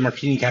 Enter the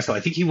martini castle." I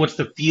think he wants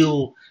to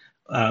feel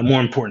more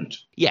important.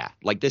 Yeah,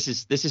 like this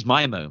is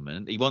my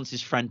moment. He wants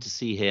his friend to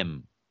see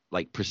him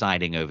like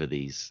presiding over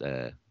these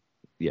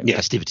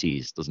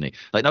festivities, doesn't he?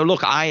 Like, no,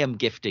 look, I am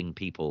gifting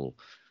people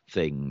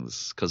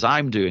things because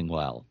I'm doing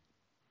well.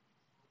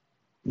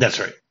 That's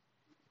right.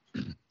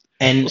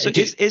 And also,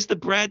 is the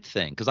bread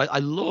thing, because I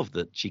love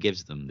that she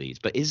gives them these,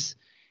 but is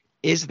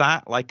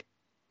that like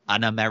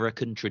an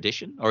American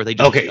tradition, or are they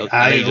just okay?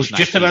 I was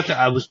just about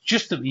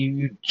to.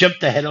 You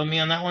jumped ahead on me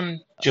on that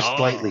one just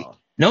slightly.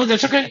 No,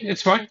 that's okay.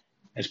 It's fine.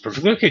 It's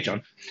perfectly okay,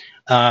 John.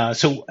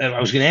 So I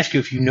was going to ask you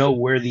if you know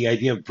where the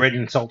idea of bread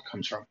and salt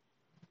comes from.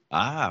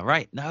 Ah,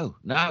 right. No.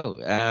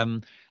 I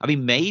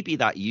mean, maybe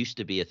that used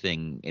to be a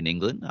thing in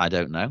England. I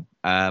don't know.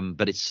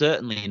 But it's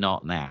certainly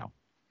not now.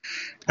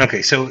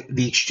 Okay, so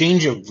the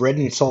exchange of bread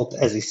and salt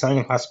as a sign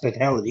of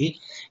hospitality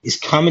is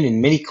common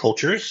in many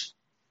cultures,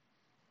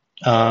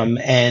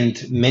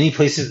 and many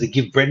places that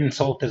give bread and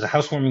salt as a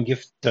housewarming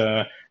gift.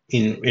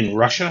 In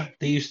Russia,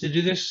 they used to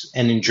do this,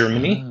 and in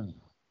Germany,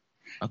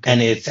 okay.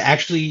 And it's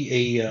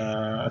actually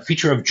a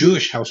feature of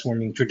Jewish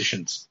housewarming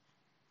traditions.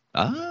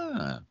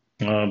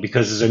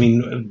 Because I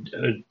mean,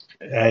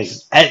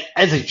 as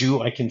a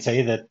Jew, I can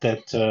say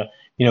that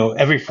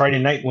every Friday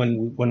night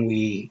when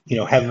we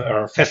have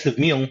our festive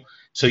meal,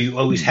 so you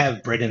always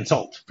have bread and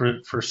salt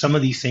for some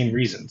of these same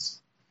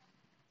reasons.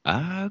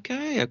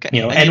 Okay, okay. And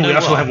you And we know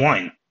also have what?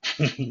 wine.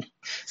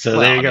 So Well,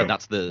 there you I mean, go.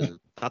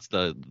 that's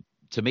the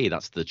to me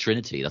that's the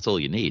Trinity. That's all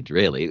you need,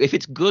 really. If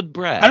it's good I don't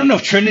bread, know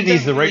if you Trinity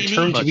is don't the right really need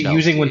term to be much else,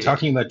 using do when you?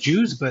 talking about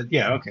Jews, but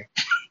yeah, okay.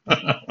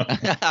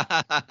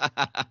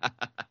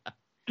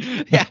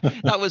 Yeah,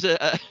 that was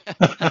a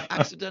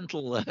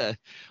accidental. Well,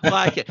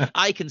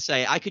 I can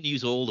say I can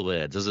use all the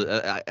words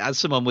as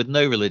someone with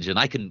no religion.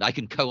 I can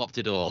co-opt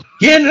it all.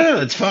 Yeah, no,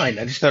 it's fine.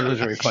 I just thought it was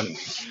very funny.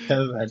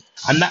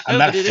 I'm No, not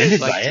but it is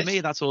offended like by to it. me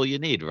that's all you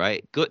need,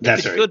 right? Good. If That's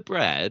it's right. good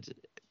bread,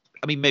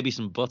 I mean maybe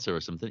some butter or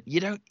something.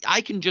 You don't.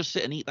 I can just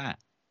sit and eat that.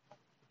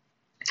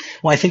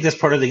 Well, I think that's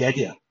part of the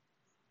idea.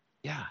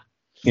 Yeah.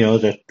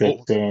 That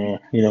Oh,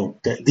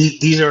 that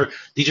these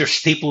are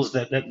staples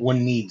that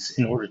one needs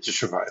in order to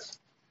survive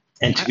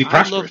and to I be I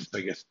love prosperous, I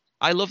guess.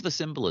 I love the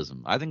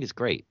symbolism. I think it's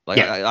great. Like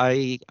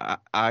Yeah,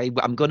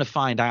 I'm going to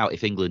find out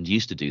if England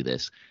used to do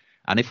this,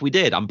 and if we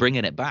did, I'm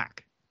bringing it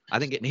back. I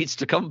think it needs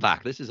to come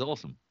back. This is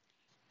awesome.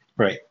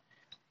 right.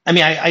 I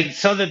mean, I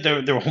saw that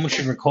there are almost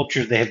different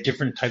cultures. They have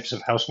different types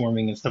of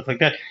housewarming and stuff like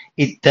that.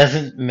 It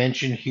doesn't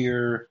mention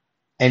here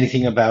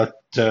anything about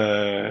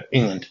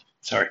England.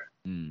 Sorry,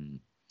 Hmm.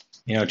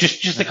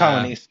 just the Uh,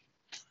 colonies.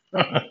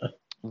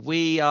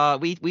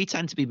 we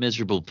tend to be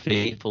miserable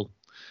people,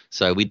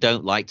 so we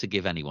don't like to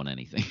give anyone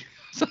anything.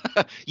 So,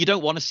 you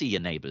don't want to see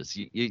your neighbors.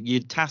 Your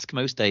task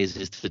most days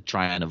is to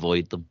try and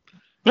avoid them.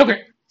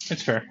 Okay,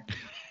 that's fair.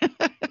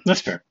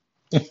 That's fair.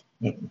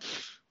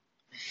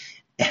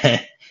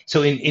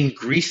 So in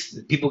Greece,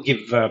 people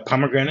give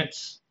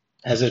pomegranates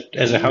as a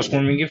Oh,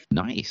 housewarming gift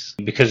nice.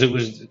 because it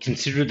was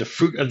considered the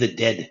fruit of the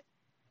dead,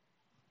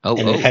 Oh,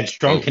 and it oh, had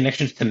strong oh.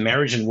 connections to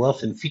marriage and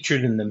wealth, and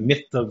featured in the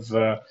myth of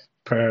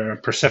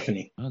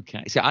Persephone.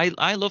 Okay. See,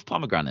 I love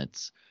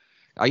pomegranates.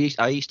 I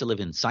used to live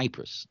in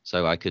Cyprus,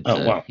 so I could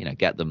Oh wow,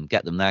 get them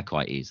there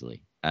quite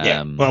easily.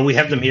 yeah. Well, we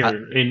have them I,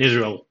 here in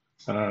Israel.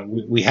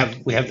 We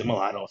have them a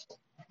lot also.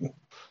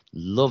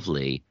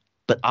 lovely,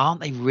 but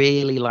aren't they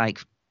really like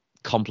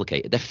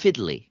complicated? They're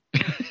fiddly.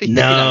 There's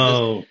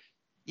No,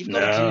 you've got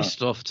to do no.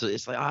 stuff to.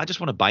 It's like I just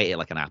want to bite it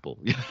like an apple.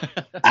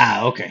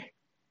 Okay.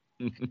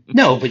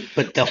 No,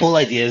 but the whole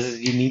idea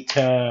is you need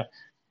to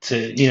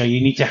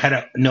how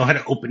to know how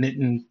to open it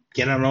and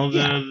get on all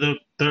Yeah,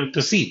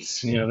 the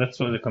seats. That's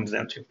what it comes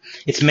down to.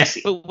 It's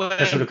messy. but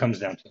That's what when it comes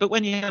down to. but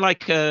when you're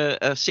like a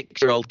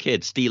 6-year-old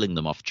kid stealing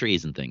them off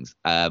trees and things,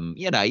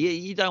 you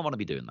don't want to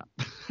be doing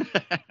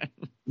that.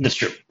 That's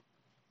true.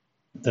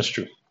 That's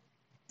true.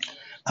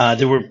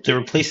 There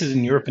were places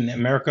in Europe and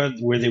America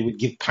where they would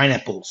give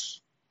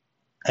pineapples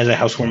as a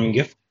housewarming Whoa.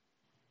 gift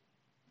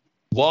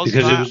Was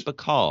because it that was.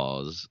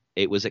 because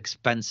it was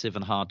expensive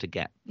and hard to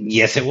get?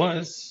 Yes, it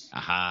was.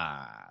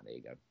 Aha, there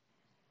you go.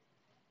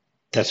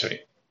 That's right.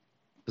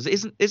 Because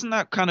isn't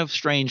that kind of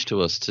strange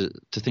to us to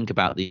think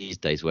about these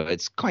days, where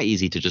it's quite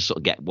easy to just sort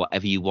of get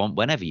whatever you want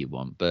whenever you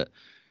want, but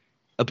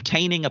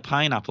obtaining a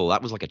pineapple,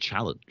 that was like a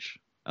challenge,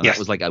 and that Yes.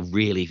 was like a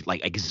really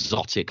like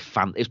exotic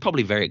fan. It's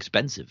probably very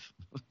expensive.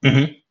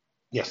 Hmm.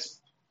 Yes,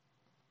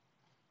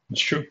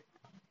 it's true.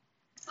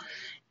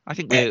 I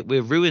think Eh,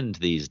 we're ruined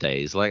these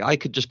days. Like I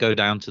could just go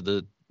down to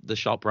the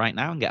shop right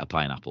now and get a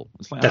pineapple.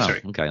 It's like, That's oh,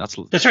 right. okay, that's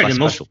That's right. less And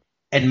most special.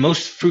 and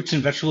most fruits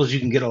and vegetables you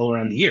can get all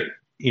around the year.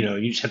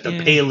 You just have to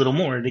Yeah. pay a little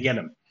more to get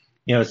them.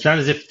 It's not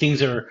as if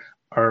things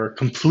are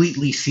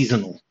completely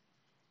seasonal.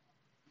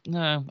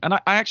 No, and I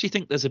actually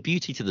think there's a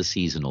beauty to the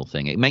seasonal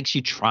thing. It makes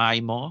you try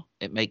more.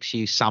 It makes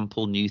you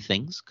sample new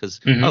things because,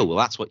 oh, Hmm. well,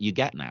 that's what you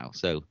get now.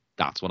 So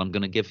that's what I'm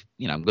going to give.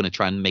 I'm going to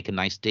try and make a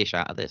nice dish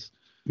out of this.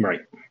 Right.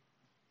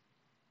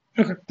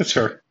 Okay, that's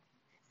fair.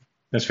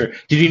 That's fair.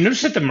 Did you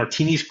notice that the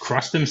martinis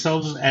cross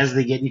themselves as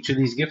they get each of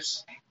these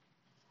gifts?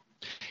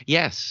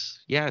 Yes,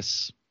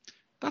 yes.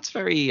 That's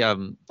very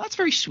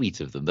sweet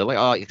of them. They're like,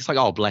 oh, it's like,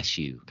 oh, bless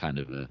you kind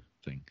of a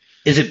thing.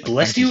 Is it Like,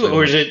 bless thank you you, so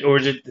or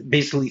is much. it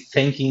basically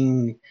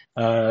thanking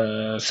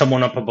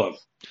someone up above?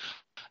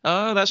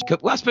 Oh, that's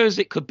good. Well, I suppose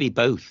it could be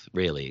both,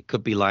 really. It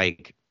could be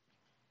like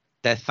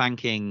they're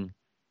thanking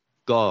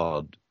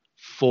God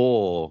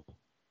for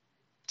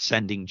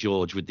sending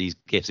George with these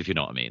gifts, if you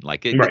know what I mean.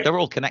 Like Right. they're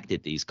all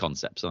connected, these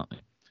concepts, aren't they?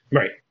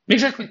 Right.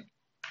 Exactly.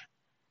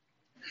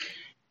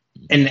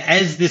 And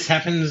as this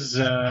happens,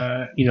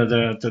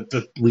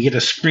 we get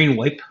a screen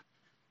wipe,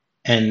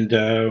 and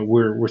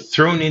we're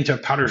thrown into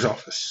Potter's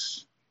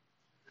office,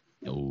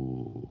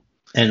 Oh,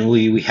 and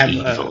we have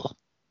evil.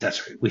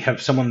 that's right. We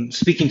have someone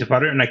speaking to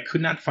Potter, and I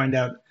could not find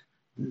out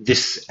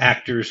this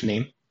actor's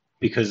name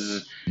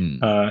because Hmm.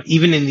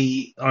 even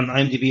on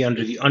IMDb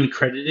under the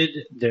uncredited,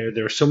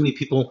 there are so many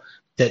people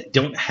that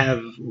don't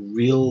have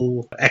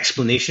real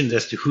explanations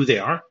as to who they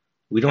are.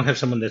 We don't have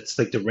someone that's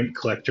like the rent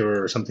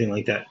collector or something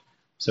like that.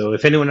 So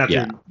if anyone out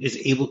Yeah. there is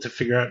able to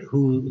figure out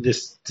who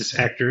this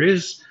actor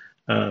is,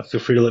 feel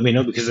free to let me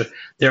know because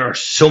there are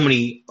so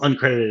many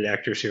uncredited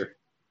actors here.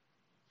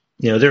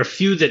 There are a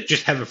few that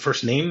just have a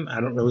first name.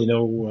 I don't really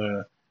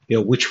know,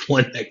 which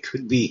one that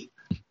could be.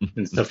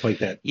 and stuff like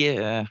that.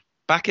 Yeah.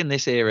 Back in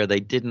this era, they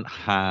didn't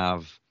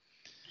have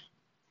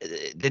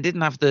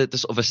the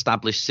sort of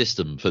established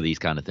system for these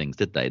kind of things,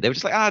 did they? They were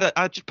just like,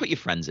 just put your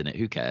friends in it.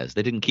 Who cares?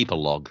 They didn't keep a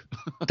log.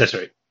 That's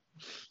right.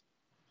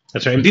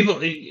 That's right. And people,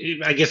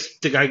 I guess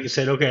the guy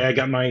said, okay, I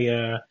got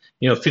my,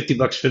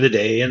 $50 for the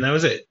day, and that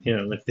was it.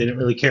 Like they didn't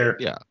really care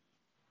Yeah.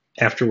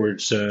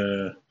 afterwards,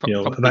 Probably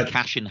about.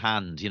 cash in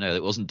hand.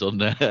 It wasn't done.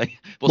 Well,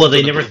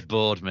 Wasn't done above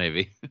board,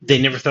 maybe.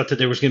 they never thought that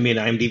there was going to be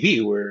an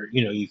IMDb where,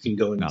 you can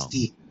go and No.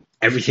 see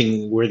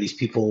everything where these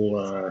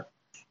people,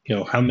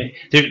 how many,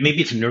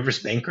 maybe it's a nervous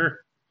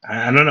banker.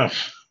 I don't know.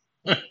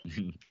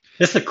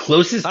 That's the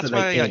closest That's that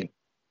I why came.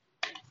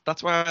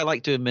 that's why I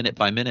like doing minute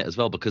by minute as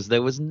well, because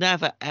there was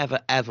never, ever,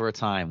 ever a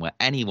time where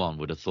anyone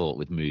would have thought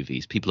with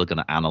movies people are going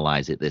to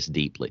analyze it this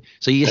deeply.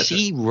 So you That's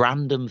see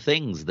random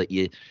things that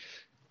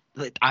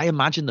I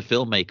imagine the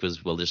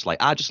filmmakers will just like,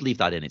 just leave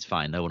that in. It's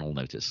fine. No one will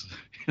notice.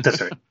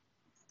 That's right.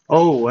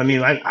 Oh, I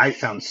mean, I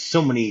found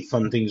so many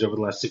fun things over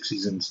the last 6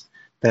 seasons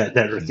that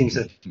are things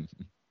that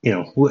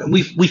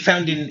we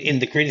found in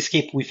the Great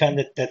Escape. We found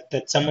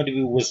that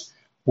somebody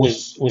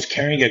was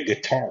carrying a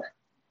guitar,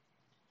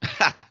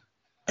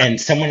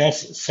 and someone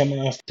else.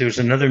 There's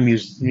another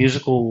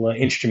musical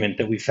instrument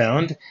that we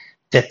found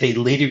that they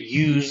later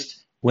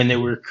used when they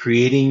were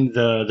creating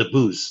the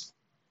booze.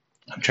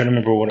 I'm trying to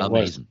remember what it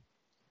was. Amazing.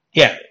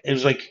 Yeah, it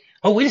was like,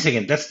 oh, wait a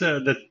second, that's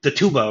the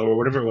tuba or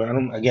whatever. I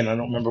don't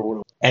remember what it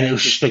was. And it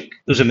was just like,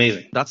 it was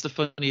amazing. That's the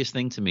funniest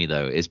thing to me,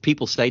 though, is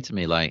people say to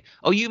me like,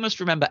 oh, you must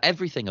remember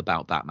everything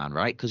about Batman,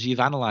 right? Because you've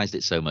analyzed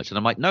it so much. And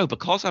I'm like, no,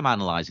 because I'm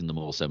analyzing them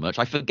all so much,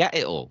 I forget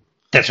it all.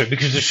 That's right,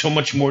 because there's so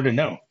much more to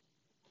know.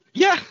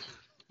 Yeah.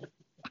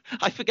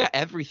 I forget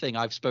everything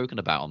I've spoken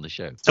about on the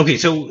show. Okay,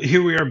 so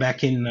here we are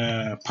back in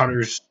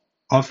Potter's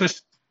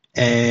office,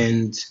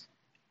 and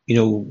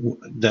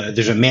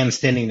there's a man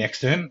standing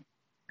next to him,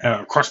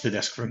 across the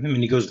desk from him,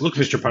 and he goes, "Look,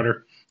 Mr.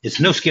 Potter, it's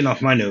no skin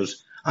off my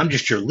nose. I'm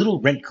just your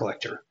little rent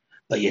collector,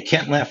 but you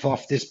can't laugh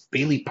off this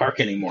Bailey Park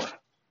anymore.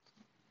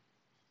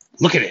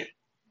 Look at it."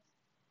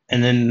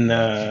 And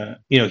then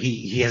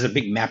he has a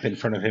big map in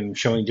front of him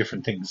showing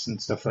different things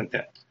and stuff like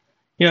that.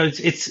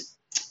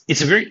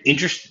 It's a very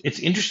it's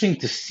interesting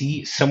to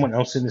see someone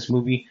else in this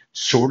movie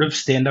sort of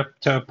stand up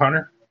to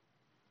Potter.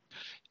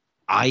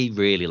 I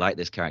really like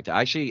this character.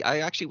 I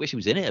actually wish he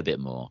was in it a bit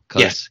more,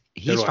 because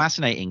he's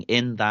fascinating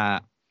in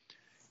that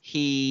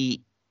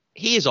he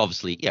is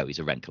obviously, he's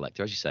a rent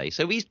collector, as you say.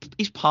 So he's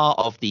part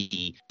of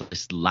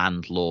this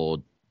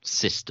landlord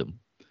system.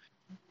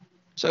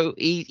 So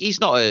he's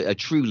not a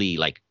truly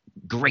like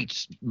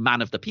great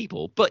man of the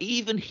people, but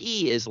even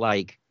he is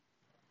like,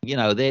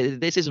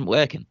 this isn't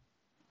working.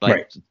 Like,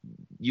 right.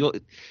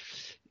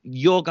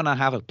 You're gonna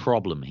have a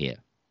problem here.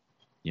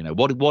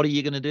 What are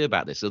you gonna do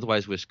about this?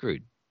 Otherwise, we're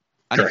screwed.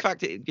 And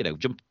Correct. in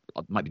fact,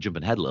 I might be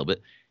jumping ahead a little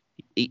bit.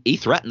 He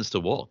threatens to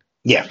walk.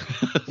 Yeah,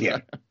 yeah.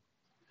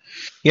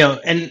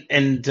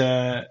 And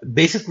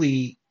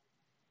basically,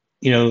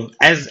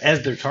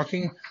 as they're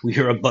talking, we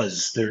hear a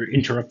buzz. They're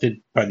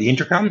interrupted by the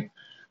intercom,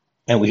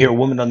 and we hear a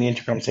woman on the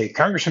intercom say,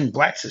 "Congressman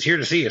Blatz is here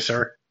to see you,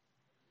 sir."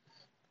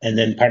 And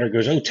then Potter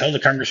goes, "Oh, tell the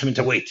congressman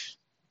to wait."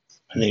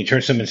 And then he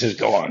turns to him and says,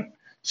 "Go on."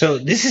 So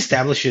this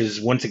establishes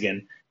once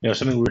again,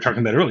 something we were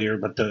talking about earlier,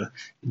 but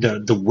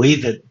the way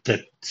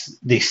that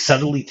they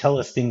subtly tell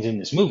us things in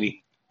this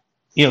movie.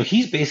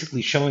 He's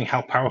basically showing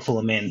how powerful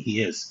a man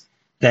he is.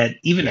 That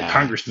even a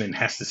congressman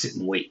has to sit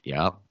and wait.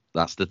 Yeah,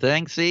 that's the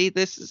thing. See,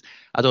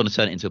 I don't want to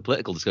turn it into a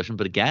political discussion,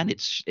 but again,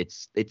 it's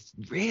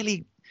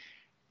really,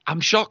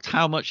 I'm shocked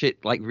how much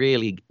it like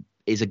really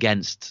is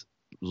against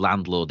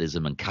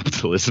landlordism and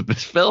capitalism.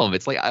 This film,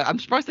 it's like I'm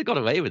surprised they got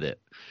away with it.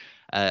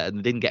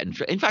 And didn't get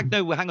in fact,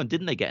 no, hang on,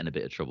 didn't they get in a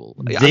bit of trouble?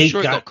 I'm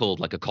sure it got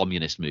called like a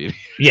communist movie.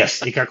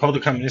 Yes, it got called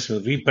a communist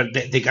movie, but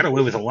they got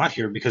away with a lot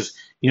here because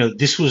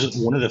this was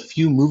one of the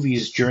few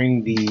movies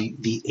during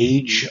the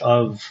age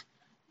of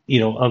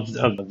of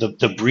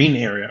the Breen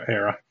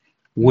era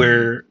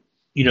where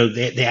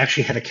they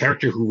actually had a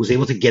character who was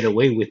able to get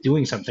away with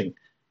doing something.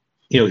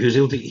 He was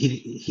able to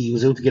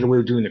get away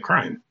with doing the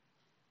crime.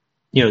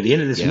 At the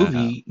end of this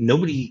movie,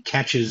 nobody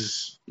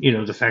catches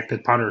the fact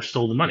that Potter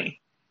stole the money.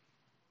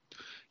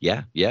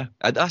 Yeah.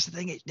 That's the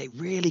thing. It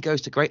really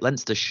goes to great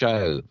lengths to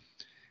show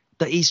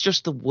that he's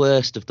just the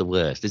worst of the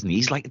worst, isn't he?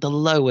 He's like the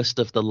lowest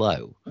of the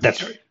low.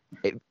 That's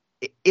right.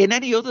 In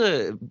any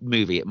other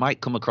movie, it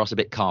might come across a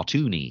bit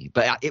cartoony,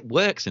 but it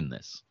works in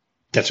this.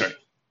 That's right.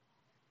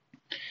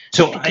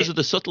 So because of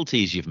the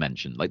subtleties you've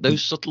mentioned, like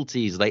those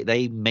subtleties,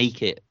 they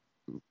make it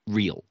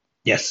real.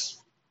 Yes,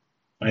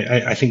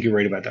 I think you're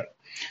right about that.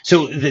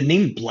 So the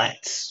name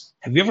Blatz,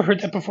 have you ever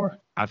heard that before?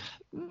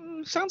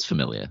 Sounds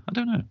familiar. I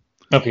don't know.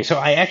 Okay, so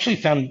I actually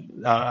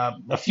found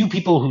a few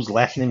people whose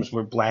last names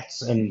were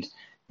Blatz, and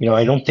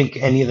I don't think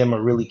any of them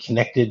are really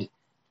connected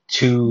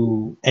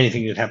to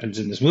anything that happens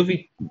in this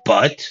movie.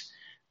 But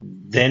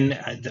then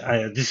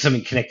this is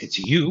something connected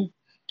to you.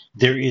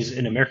 There is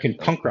an American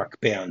punk rock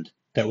band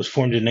that was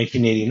formed in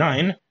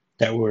 1989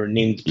 that were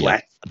named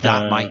Blatz.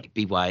 That might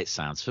be why it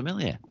sounds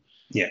familiar.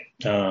 Yeah.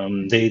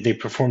 They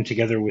performed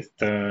together with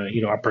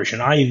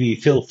Operation Ivy,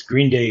 Filth,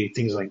 Green Day,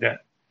 things like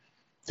that.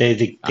 They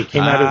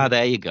came out Ah, of.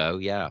 there you go.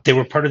 Yeah. They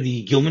were part of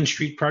the Gilman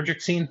Street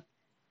Project scene,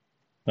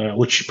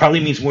 which probably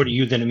means more to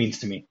you than it means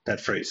to me.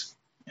 That phrase.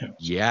 Yeah.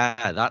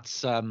 Yeah,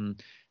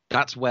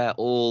 that's where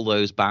all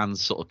those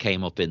bands sort of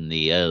came up in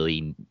the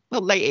late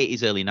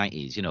 80s, early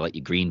 90s, like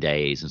your Green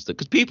Days and stuff.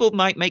 Because people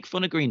might make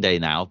fun of Green Day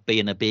now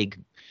being a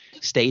big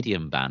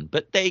stadium band,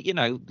 but they,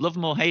 love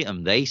them or hate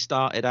them, they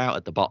started out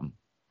at the bottom.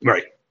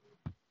 Right.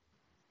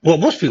 Well,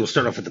 most people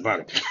start off at the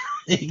bottom.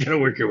 You got to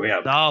work your way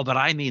up. No, but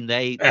I mean,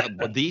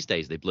 these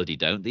days they bloody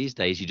don't. These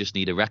days you just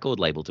need a record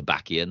label to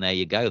back you, and there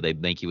you go. They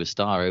make you a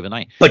star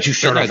overnight. But you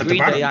start no, off at the Green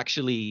bottom. Day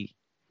actually.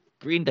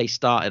 Green Day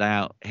started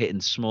out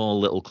hitting small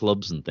little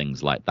clubs and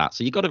things like that,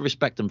 so you got to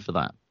respect them for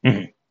that.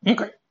 Mm-hmm.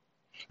 Okay,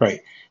 right.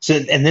 So,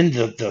 and then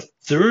the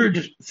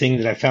third thing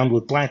that I found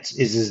with Blatz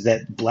is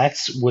that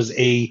Blatz was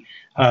a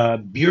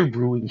beer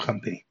brewing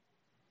company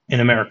in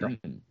America,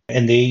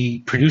 and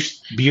they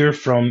produced beer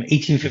from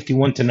 1851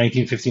 to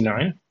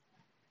 1959,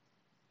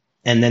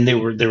 and then they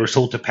were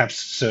sold to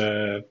Pabst.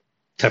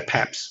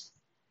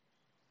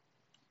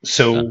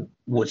 So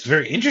what's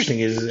very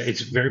interesting is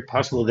it's very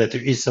possible that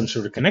there is some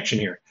sort of connection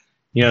here.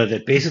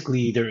 That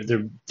basically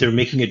they're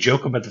making a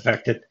joke about the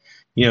fact that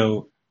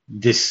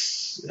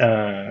this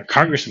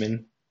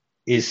congressman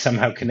is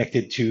somehow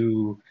connected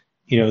to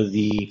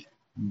the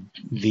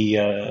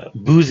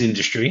booze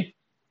industry,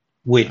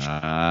 which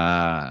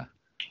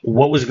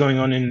what was going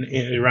on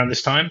in around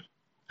this time.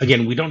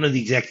 Again, we don't know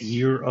the exact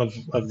year of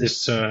this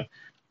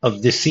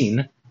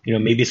scene.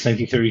 Maybe it's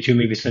 1932,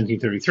 maybe it's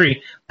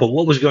 1933. But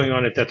what was going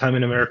on at that time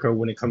in America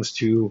when it comes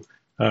to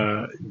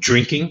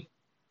drinking?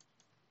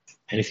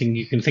 Anything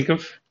you can think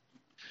of?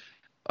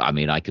 I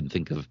mean, I can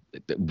think of.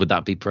 Would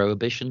that be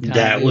Prohibition?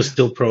 That was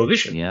still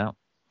Prohibition. Yeah.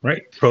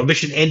 Right.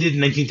 Prohibition ended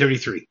in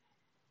 1933,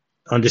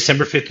 on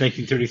December 5th,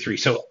 1933.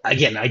 So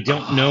again, I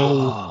don't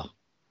know.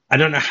 I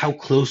don't know how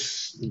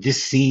close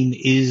this scene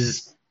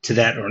is to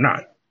that or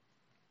not.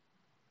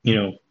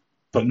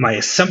 But my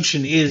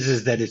assumption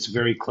is that it's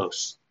very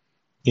close.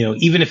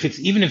 Even if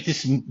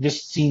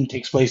this scene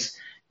takes place,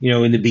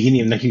 in the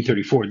beginning of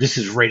 1934, this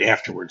is right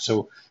afterwards.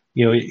 So,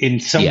 in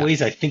some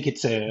ways, I think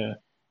it's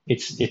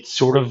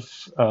sort of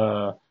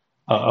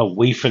a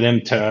way for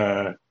them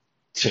to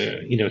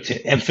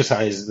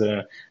emphasize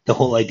the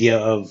whole idea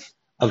of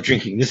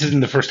drinking. This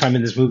isn't the first time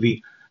in this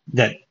movie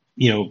that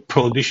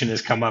prohibition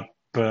has come up.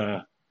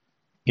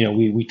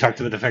 We talked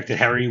about the fact that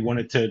Harry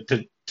wanted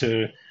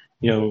to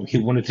he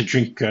wanted to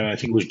drink. I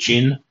think it was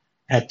gin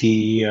at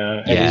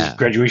his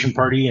graduation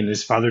party, and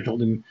his father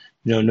told him,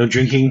 no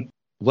drinking.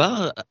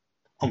 Well,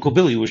 Uncle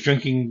Billy was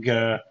drinking,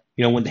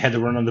 when they had to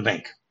run on the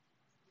bank.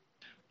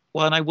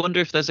 Well, and I wonder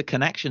if there's a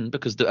connection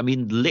because,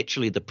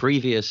 literally the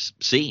previous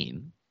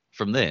scene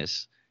from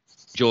this,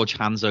 George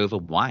hands over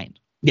wine.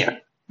 Yeah,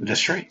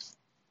 that's right.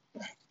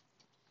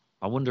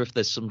 I wonder if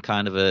there's some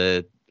kind of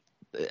a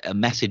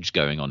message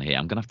going on here.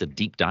 I'm going to have to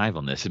deep dive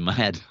on this in my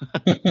head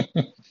because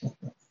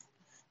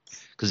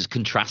it's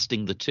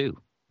contrasting the two,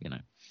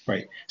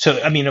 Right. So,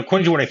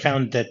 according to what I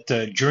found, that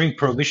during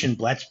Prohibition,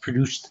 Blatz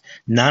produced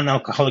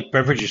non-alcoholic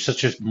beverages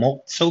such as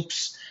malt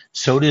soaps,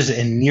 sodas,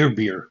 and near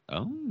beer.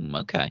 Oh,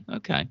 okay.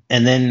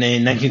 And then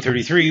in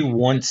 1933,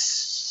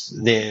 once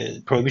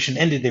the Prohibition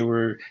ended, they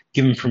were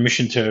given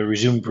permission to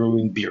resume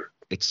brewing beer.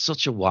 It's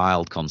such a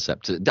wild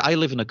concept. I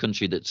live in a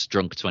country that's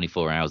drunk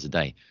 24 hours a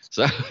day.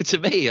 So to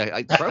me,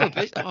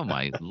 Prohibition, oh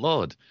my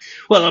Lord.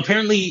 Well,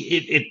 apparently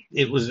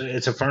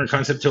it's a foreign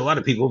concept to a lot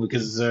of people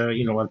because, a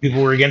lot of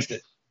people were against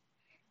it.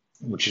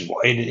 Which is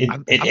why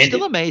I'm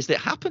still amazed it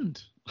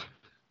happened.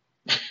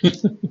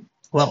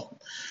 Well,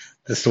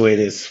 that's the way it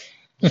is.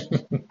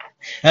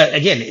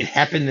 Again, it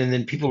happened, and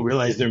then people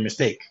realized their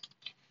mistake.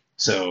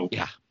 So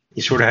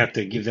you sort of have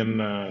to give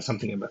them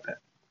something about that.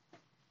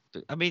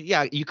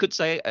 You could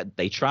say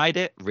they tried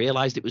it,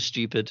 realized it was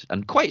stupid,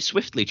 and quite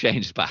swiftly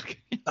changed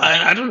back.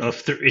 I don't know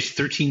if there is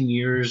 13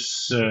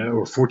 years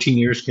or 14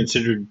 years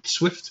considered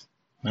swift.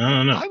 I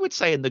don't know. I would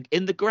say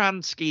in the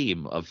grand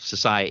scheme of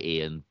society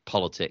and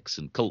politics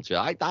and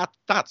culture,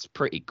 that's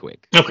pretty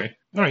quick. Okay,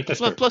 all right, that's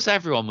plus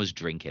everyone was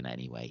drinking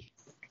anyway.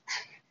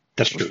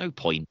 That's true. There's no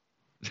point.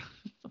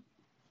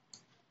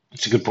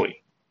 It's a good point.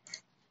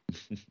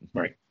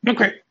 Right.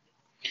 Okay.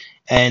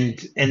 And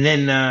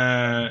then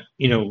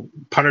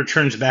Potter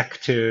turns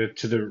back to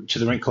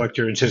the rent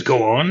collector and says,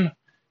 "Go on."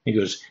 He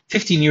goes,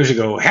 15 years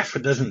ago, half a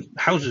dozen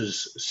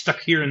houses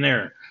stuck here and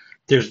there.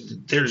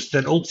 There's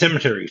that old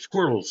cemetery,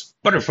 squirrels,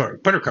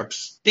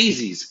 buttercups,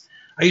 daisies.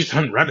 I used to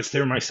hunt rabbits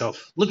there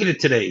myself. Look at it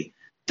today.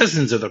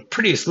 Dozens of the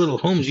prettiest little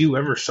homes you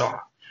ever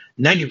saw.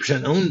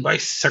 90% owned by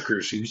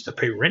suckers who used to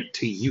pay rent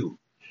to you.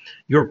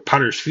 Your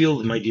Potter's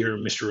Field, my dear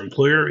Mr.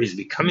 Employer, is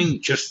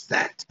becoming just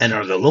that. And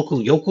are the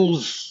local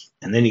yokels...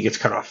 And then he gets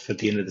cut off at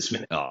the end of this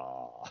minute.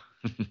 Oh.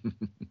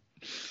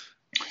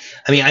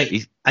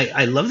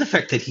 I love the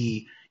fact that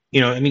he...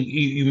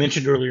 you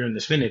mentioned earlier in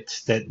this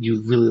minute that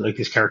you really like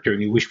this character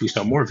and you wish we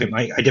saw more of him.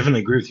 I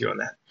definitely agree with you on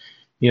that.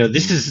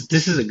 This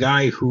is a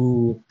guy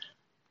who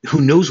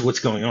who knows what's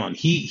going on.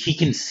 He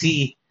can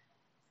see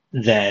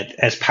that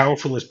as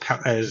powerful as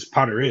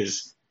Potter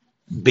is,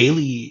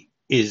 Bailey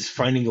is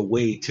finding a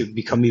way to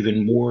become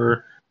even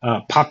more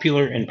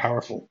popular and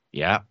powerful.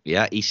 Yeah,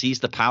 yeah. He sees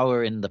the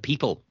power in the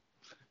people.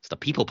 It's the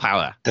people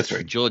power. That's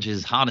right. George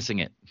is harnessing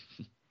it.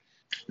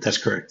 That's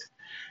correct.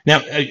 Now,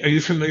 are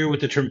you familiar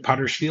with the term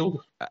Potter's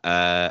Field?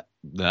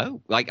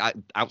 No, like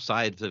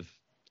outside of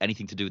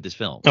anything to do with this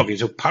film. Okay,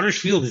 so Potter's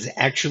Field is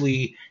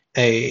actually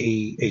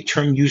a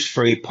term used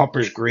for a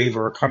pauper's grave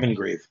or a common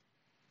grave.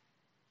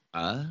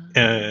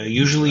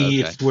 Usually,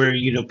 okay. it's where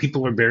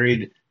people are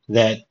buried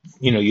that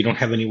you don't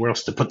have anywhere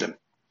else to put them.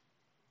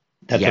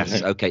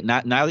 Yes. Okay.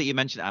 Now that you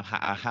mention it,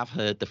 I have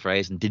heard the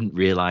phrase and didn't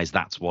realize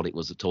that's what it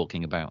was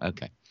talking about.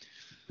 Okay.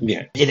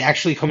 Yeah, it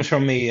actually comes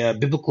from a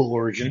biblical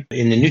origin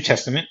in the New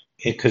Testament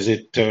because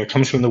it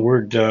comes from the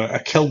word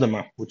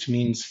akeldama, which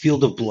means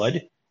field of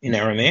blood in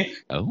Aramaic.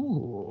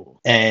 Oh.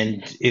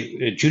 And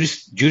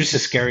Judas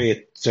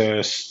Iscariot's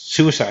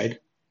suicide,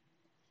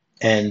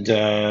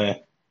 and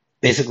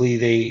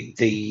basically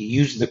they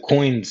used the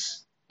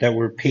coins that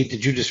were paid to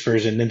Judas for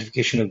his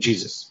identification of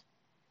Jesus.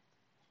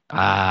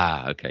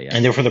 Okay. Yeah.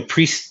 And therefore the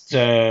priests,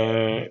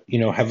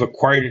 have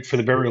acquired it for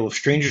the burial of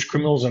strangers,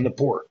 criminals, and the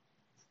poor.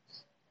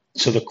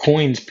 So the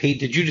coins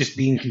paid to Judas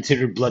being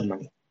considered blood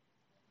money.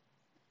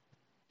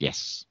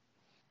 Yes.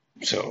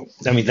 So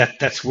I mean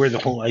that's where the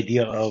whole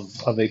idea of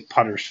a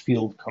Potter's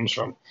Field comes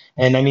from.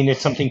 And I mean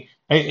it's something.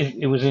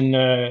 It was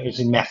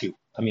in Matthew.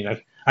 I mean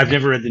I've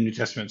never read the New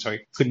Testament, so I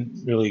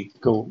couldn't really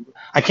go.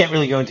 I can't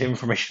really go into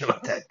information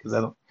about that because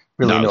I don't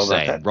really know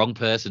about that. Wrong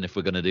person if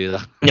we're going to do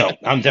that. No,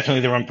 I'm definitely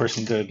the wrong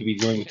person to be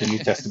dealing with the New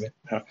Testament.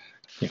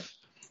 Yeah.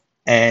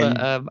 And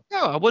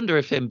I wonder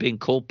if him being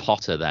called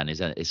Potter then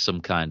is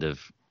some kind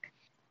of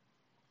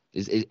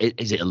is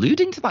it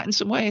alluding to that in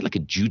some way, like a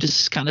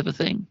Judas kind of a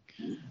thing?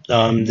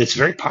 It's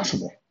very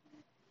possible.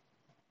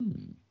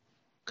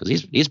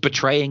 Because he's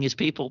betraying his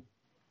people.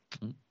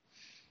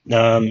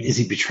 Is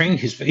he betraying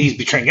he's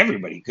betraying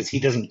everybody because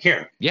he doesn't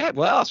care. Yeah,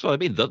 well, that's what I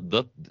mean.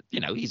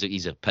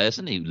 He's a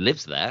person who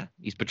lives there.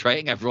 He's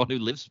betraying everyone who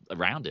lives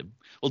around him.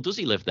 Well, does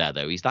he live there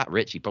though? He's that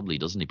rich. He probably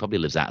doesn't. He probably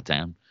lives out of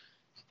town.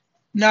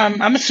 No,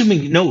 I'm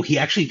assuming no. He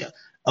actually does.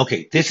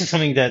 Okay, this is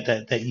something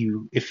that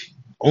you if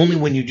only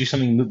when you do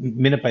something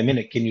minute by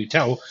minute can you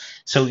tell.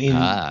 So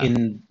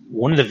in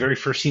one of the very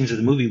first scenes of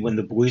the movie when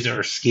the boys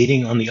are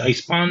skating on the ice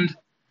pond,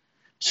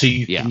 so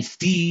you can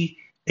see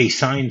a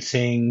sign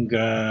saying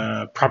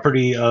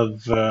property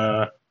of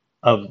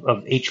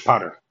H.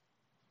 Potter.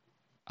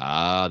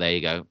 There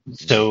you go.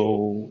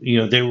 So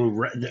they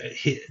were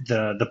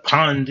the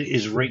pond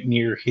is right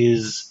near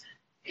his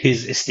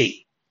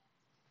estate.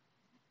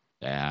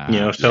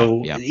 Yeah.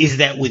 Is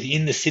that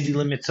within the city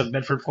limits of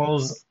Bedford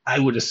Falls? I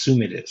would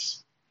assume it is.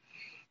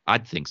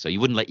 I'd think so.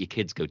 You wouldn't let your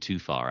kids go too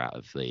far out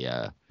of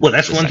the. Well,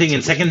 that's one thing,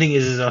 and second thing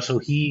is also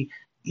he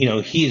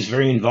is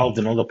very involved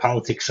in all the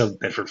politics of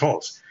Bedford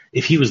Falls.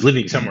 If he was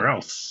living somewhere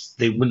else,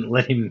 they wouldn't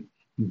let him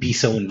be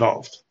so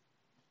involved.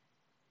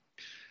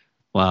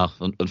 Well,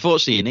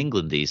 unfortunately, in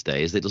England these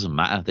days, it doesn't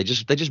matter. They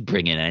just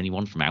bring in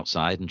anyone from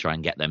outside and try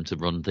and get them to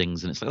run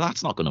things, and it's like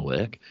that's not going to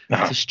work.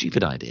 It's a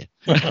stupid idea.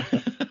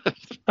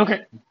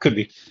 Okay, could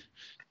be.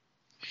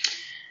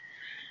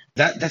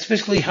 That's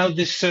basically how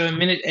this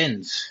minute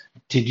ends.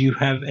 Did you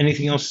have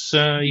anything else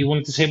you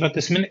wanted to say about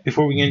this minute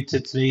before we get into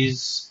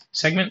today's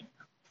segment?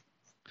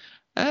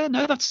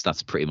 No,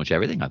 that's pretty much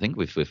everything. I think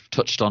we've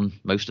touched on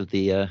most of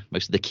the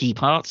key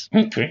parts.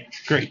 Okay,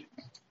 great.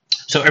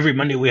 So every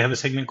Monday we have a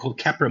segment called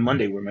Capra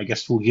Monday, where my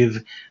guests will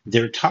give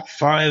their top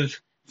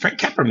 5 Frank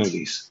Capra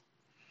movies.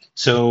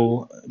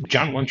 So,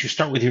 John, why don't you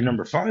start with your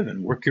number 5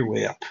 and work your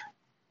way up?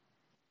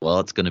 Well,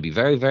 it's going to be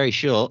very, very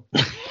short.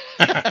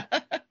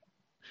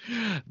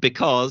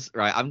 Because,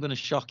 right, I'm going to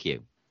shock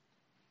you.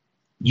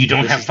 You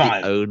don't have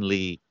 5.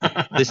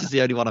 This is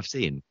the only one I've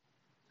seen.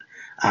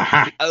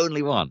 Uh-huh. The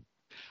only one.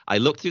 I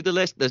looked through the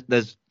list.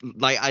 There's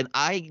like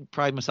I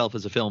pride myself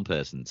as a film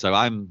person, so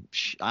I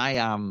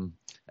am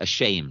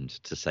ashamed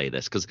to say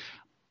this because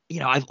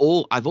I've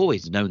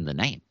always known the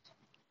name.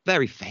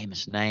 Very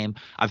famous name.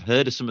 I've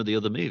heard of some of the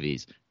other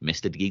movies.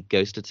 Mr.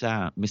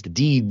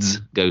 Deeds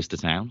Goes to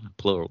Town,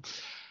 plural.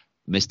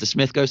 Mr.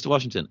 Smith Goes to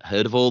Washington.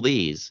 Heard of all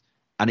these.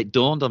 And it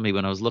dawned on me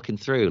when I was looking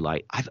through,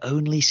 like, I've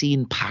only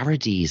seen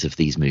parodies of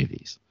these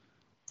movies.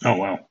 Oh,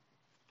 wow.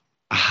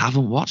 I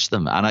haven't watched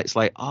them. And it's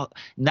like, oh,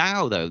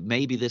 now, though,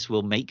 maybe this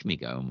will make me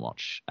go and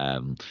watch.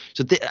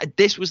 So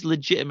this was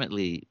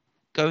legitimately,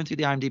 going through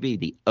the IMDb,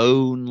 the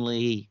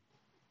only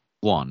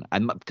one.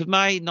 And because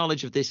my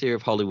knowledge of this era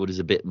of Hollywood is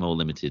a bit more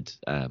limited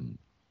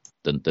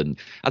than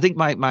I think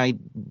my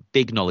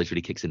big knowledge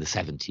really kicks in the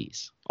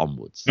 70s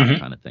onwards, that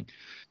kind of thing.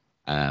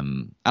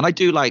 And I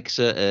do like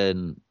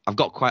I've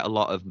got quite a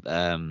lot of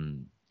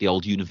the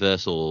old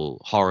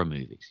Universal horror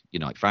movies,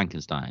 like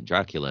Frankenstein,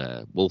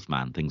 Dracula,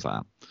 Wolfman, things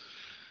like that.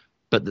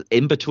 But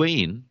in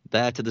between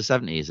there to the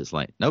 70s, it's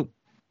like, nope.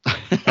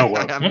 Oh,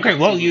 well. Okay,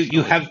 well,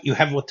 you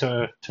have what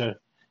to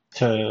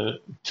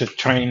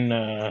try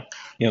and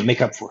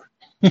make up for.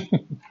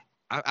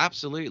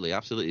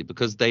 Absolutely,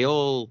 because they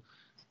all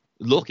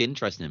look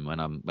interesting when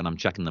I'm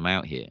checking them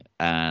out here,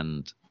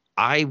 and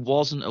I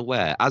wasn't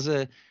aware as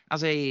a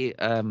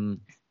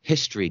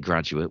history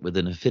graduate with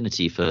an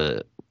affinity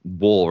for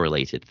war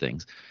related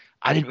things.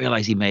 I didn't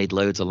realize he made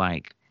loads of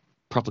like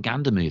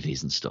propaganda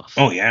movies and stuff.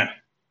 Oh yeah.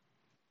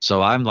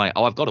 So I'm like,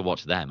 I've got to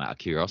watch them out of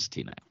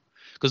curiosity now,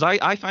 because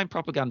I find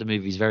propaganda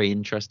movies very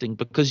interesting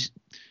because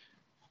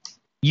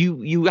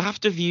you have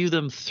to view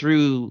them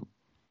through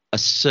a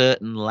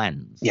certain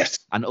lens, Yes,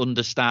 and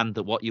understand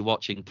that what you're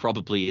watching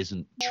probably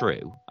isn't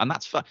true, and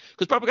that's fine,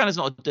 because propaganda is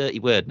not a dirty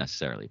word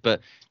necessarily,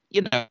 but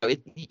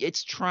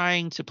it's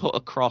trying to put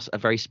across a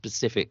very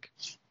specific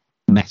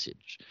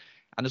message,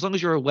 and as long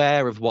as you're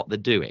aware of what they're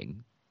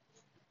doing,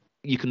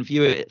 you can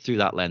view it through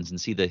that lens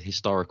and see the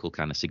historical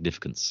kind of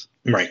significance.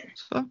 right.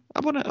 So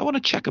I want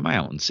to check him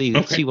out and see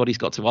what he's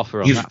got to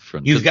offer on You've- that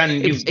front. You've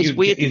gotten It's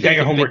weird to you've got think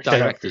your of big homework set up.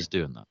 directors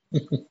doing that.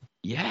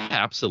 Yeah,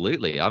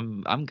 absolutely.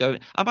 I'm going.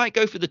 I might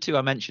go for the two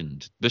I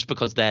mentioned just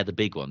because they're the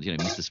big ones.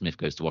 Mr. Smith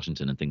Goes to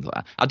Washington and things like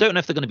that. I don't know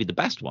if they're going to be the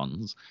best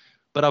ones,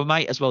 but I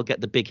might as well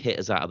get the big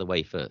hitters out of the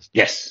way first.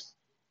 Yes,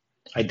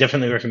 I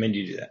definitely recommend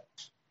you do that.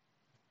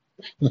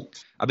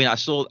 I mean, I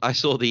saw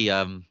the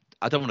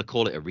I don't want to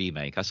call it a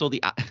remake. I saw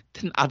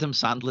didn't Adam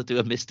Sandler do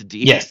a Mr.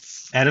 Deeds?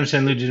 Yes, Adam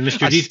Sandler did a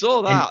Mr. Deeds. I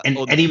saw that, and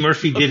Eddie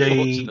Murphy did a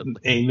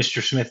unfortunately.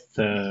 Mr. Smith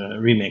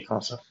remake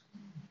also.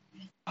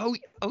 Oh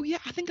yeah,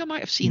 I think I might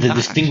have seen The that.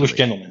 Distinguished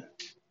Actually. Gentleman.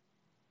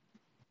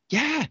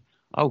 Yeah.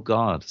 Oh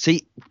God.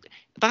 See,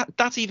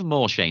 that's even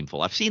more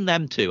shameful. I've seen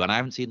them too, and I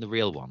haven't seen the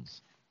real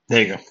ones.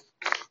 There you go.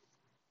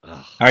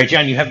 Ugh. All right,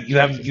 John, you have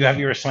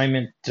your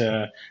assignment.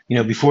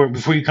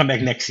 Before you come back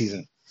next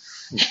season.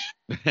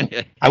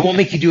 I won't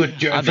make you do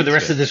it for the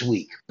rest of this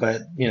week,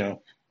 but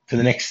for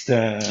the next.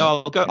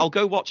 No, I'll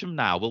go watch them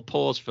now. We'll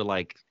pause for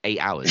like 8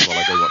 hours while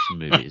I go watch some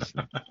movies.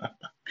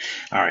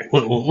 All right,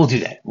 we'll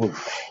do that.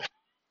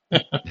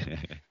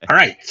 All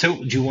right.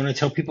 So, do you want to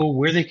tell people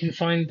where they can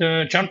find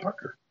John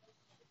Parker?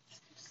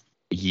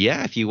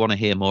 Yeah, if you want to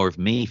hear more of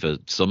me for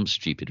some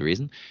stupid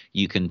reason,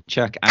 you can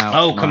check out.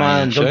 Oh, come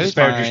on! Don't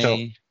disparage yourself.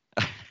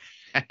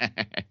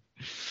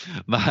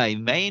 My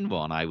main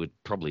one, I would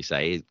probably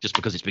say, just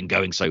because it's been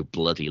going so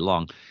bloody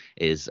long,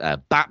 is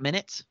Bat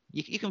Minute.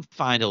 You can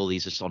find all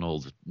these just on all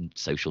the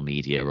social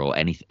media or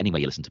anywhere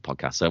you listen to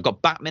podcasts. So I've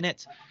got Bat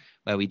Minute,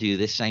 where we do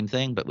this same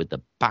thing, but with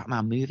the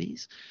Batman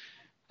movies.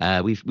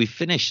 We've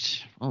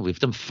finished. We've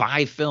done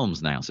 5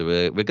 films now, so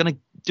we're going to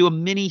do a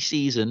mini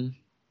season,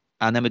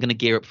 and then we're going to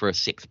gear up for a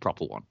 6th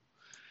proper one.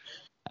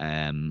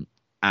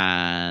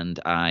 And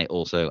I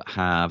also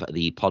have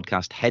the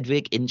podcast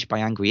Hedwig, Inch by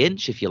Angry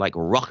Inch, if you like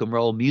rock and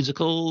roll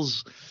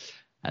musicals,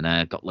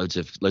 and got loads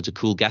of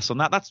cool guests on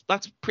that. That's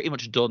pretty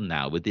much done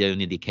now, with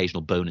only the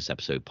occasional bonus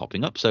episode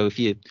popping up. So if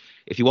you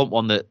want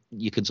one that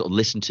you can sort of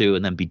listen to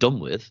and then be done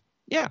with,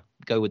 yeah,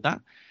 go with that.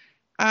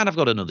 And I've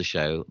got another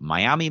show,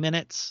 Miami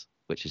Minutes,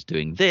 which is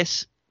doing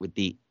this with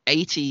the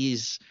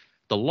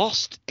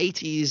lost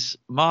 80s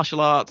martial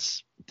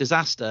arts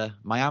disaster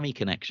Miami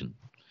Connection,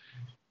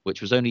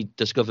 which was only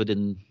discovered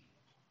in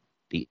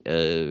the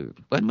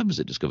when was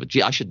it discovered?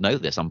 Gee, I should know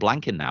this. I'm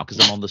blanking now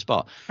because I'm on the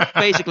spot.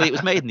 Basically, it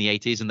was made in the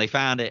 80s, and they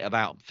found it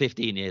about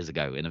 15 years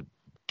ago in a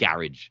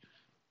garage.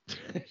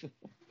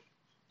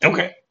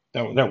 Okay,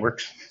 that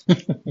works.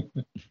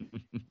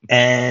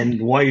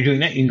 And while you're doing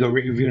that, you can go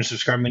rate, review, and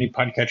subscribe to any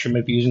podcatcher you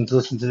might be using to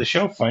listen to the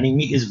show. Finding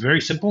me is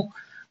very simple.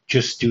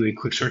 Just do a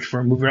quick search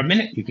for MovieRob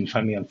Minute. You can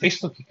find me on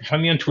Facebook, you can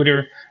find me on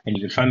Twitter, and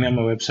you can find me on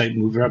my website,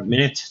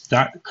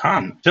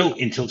 MovieRobMinute.com. So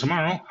until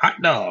tomorrow,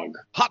 hot dog.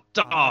 Hot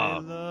dog. I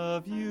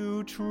love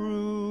you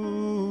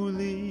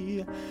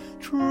truly,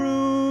 truly,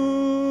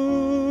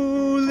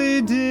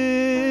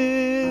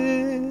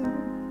 dear.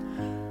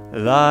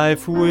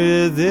 Life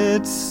with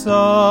its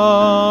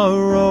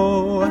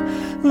sorrow,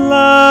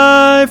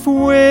 life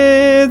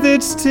with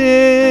its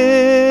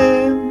tears.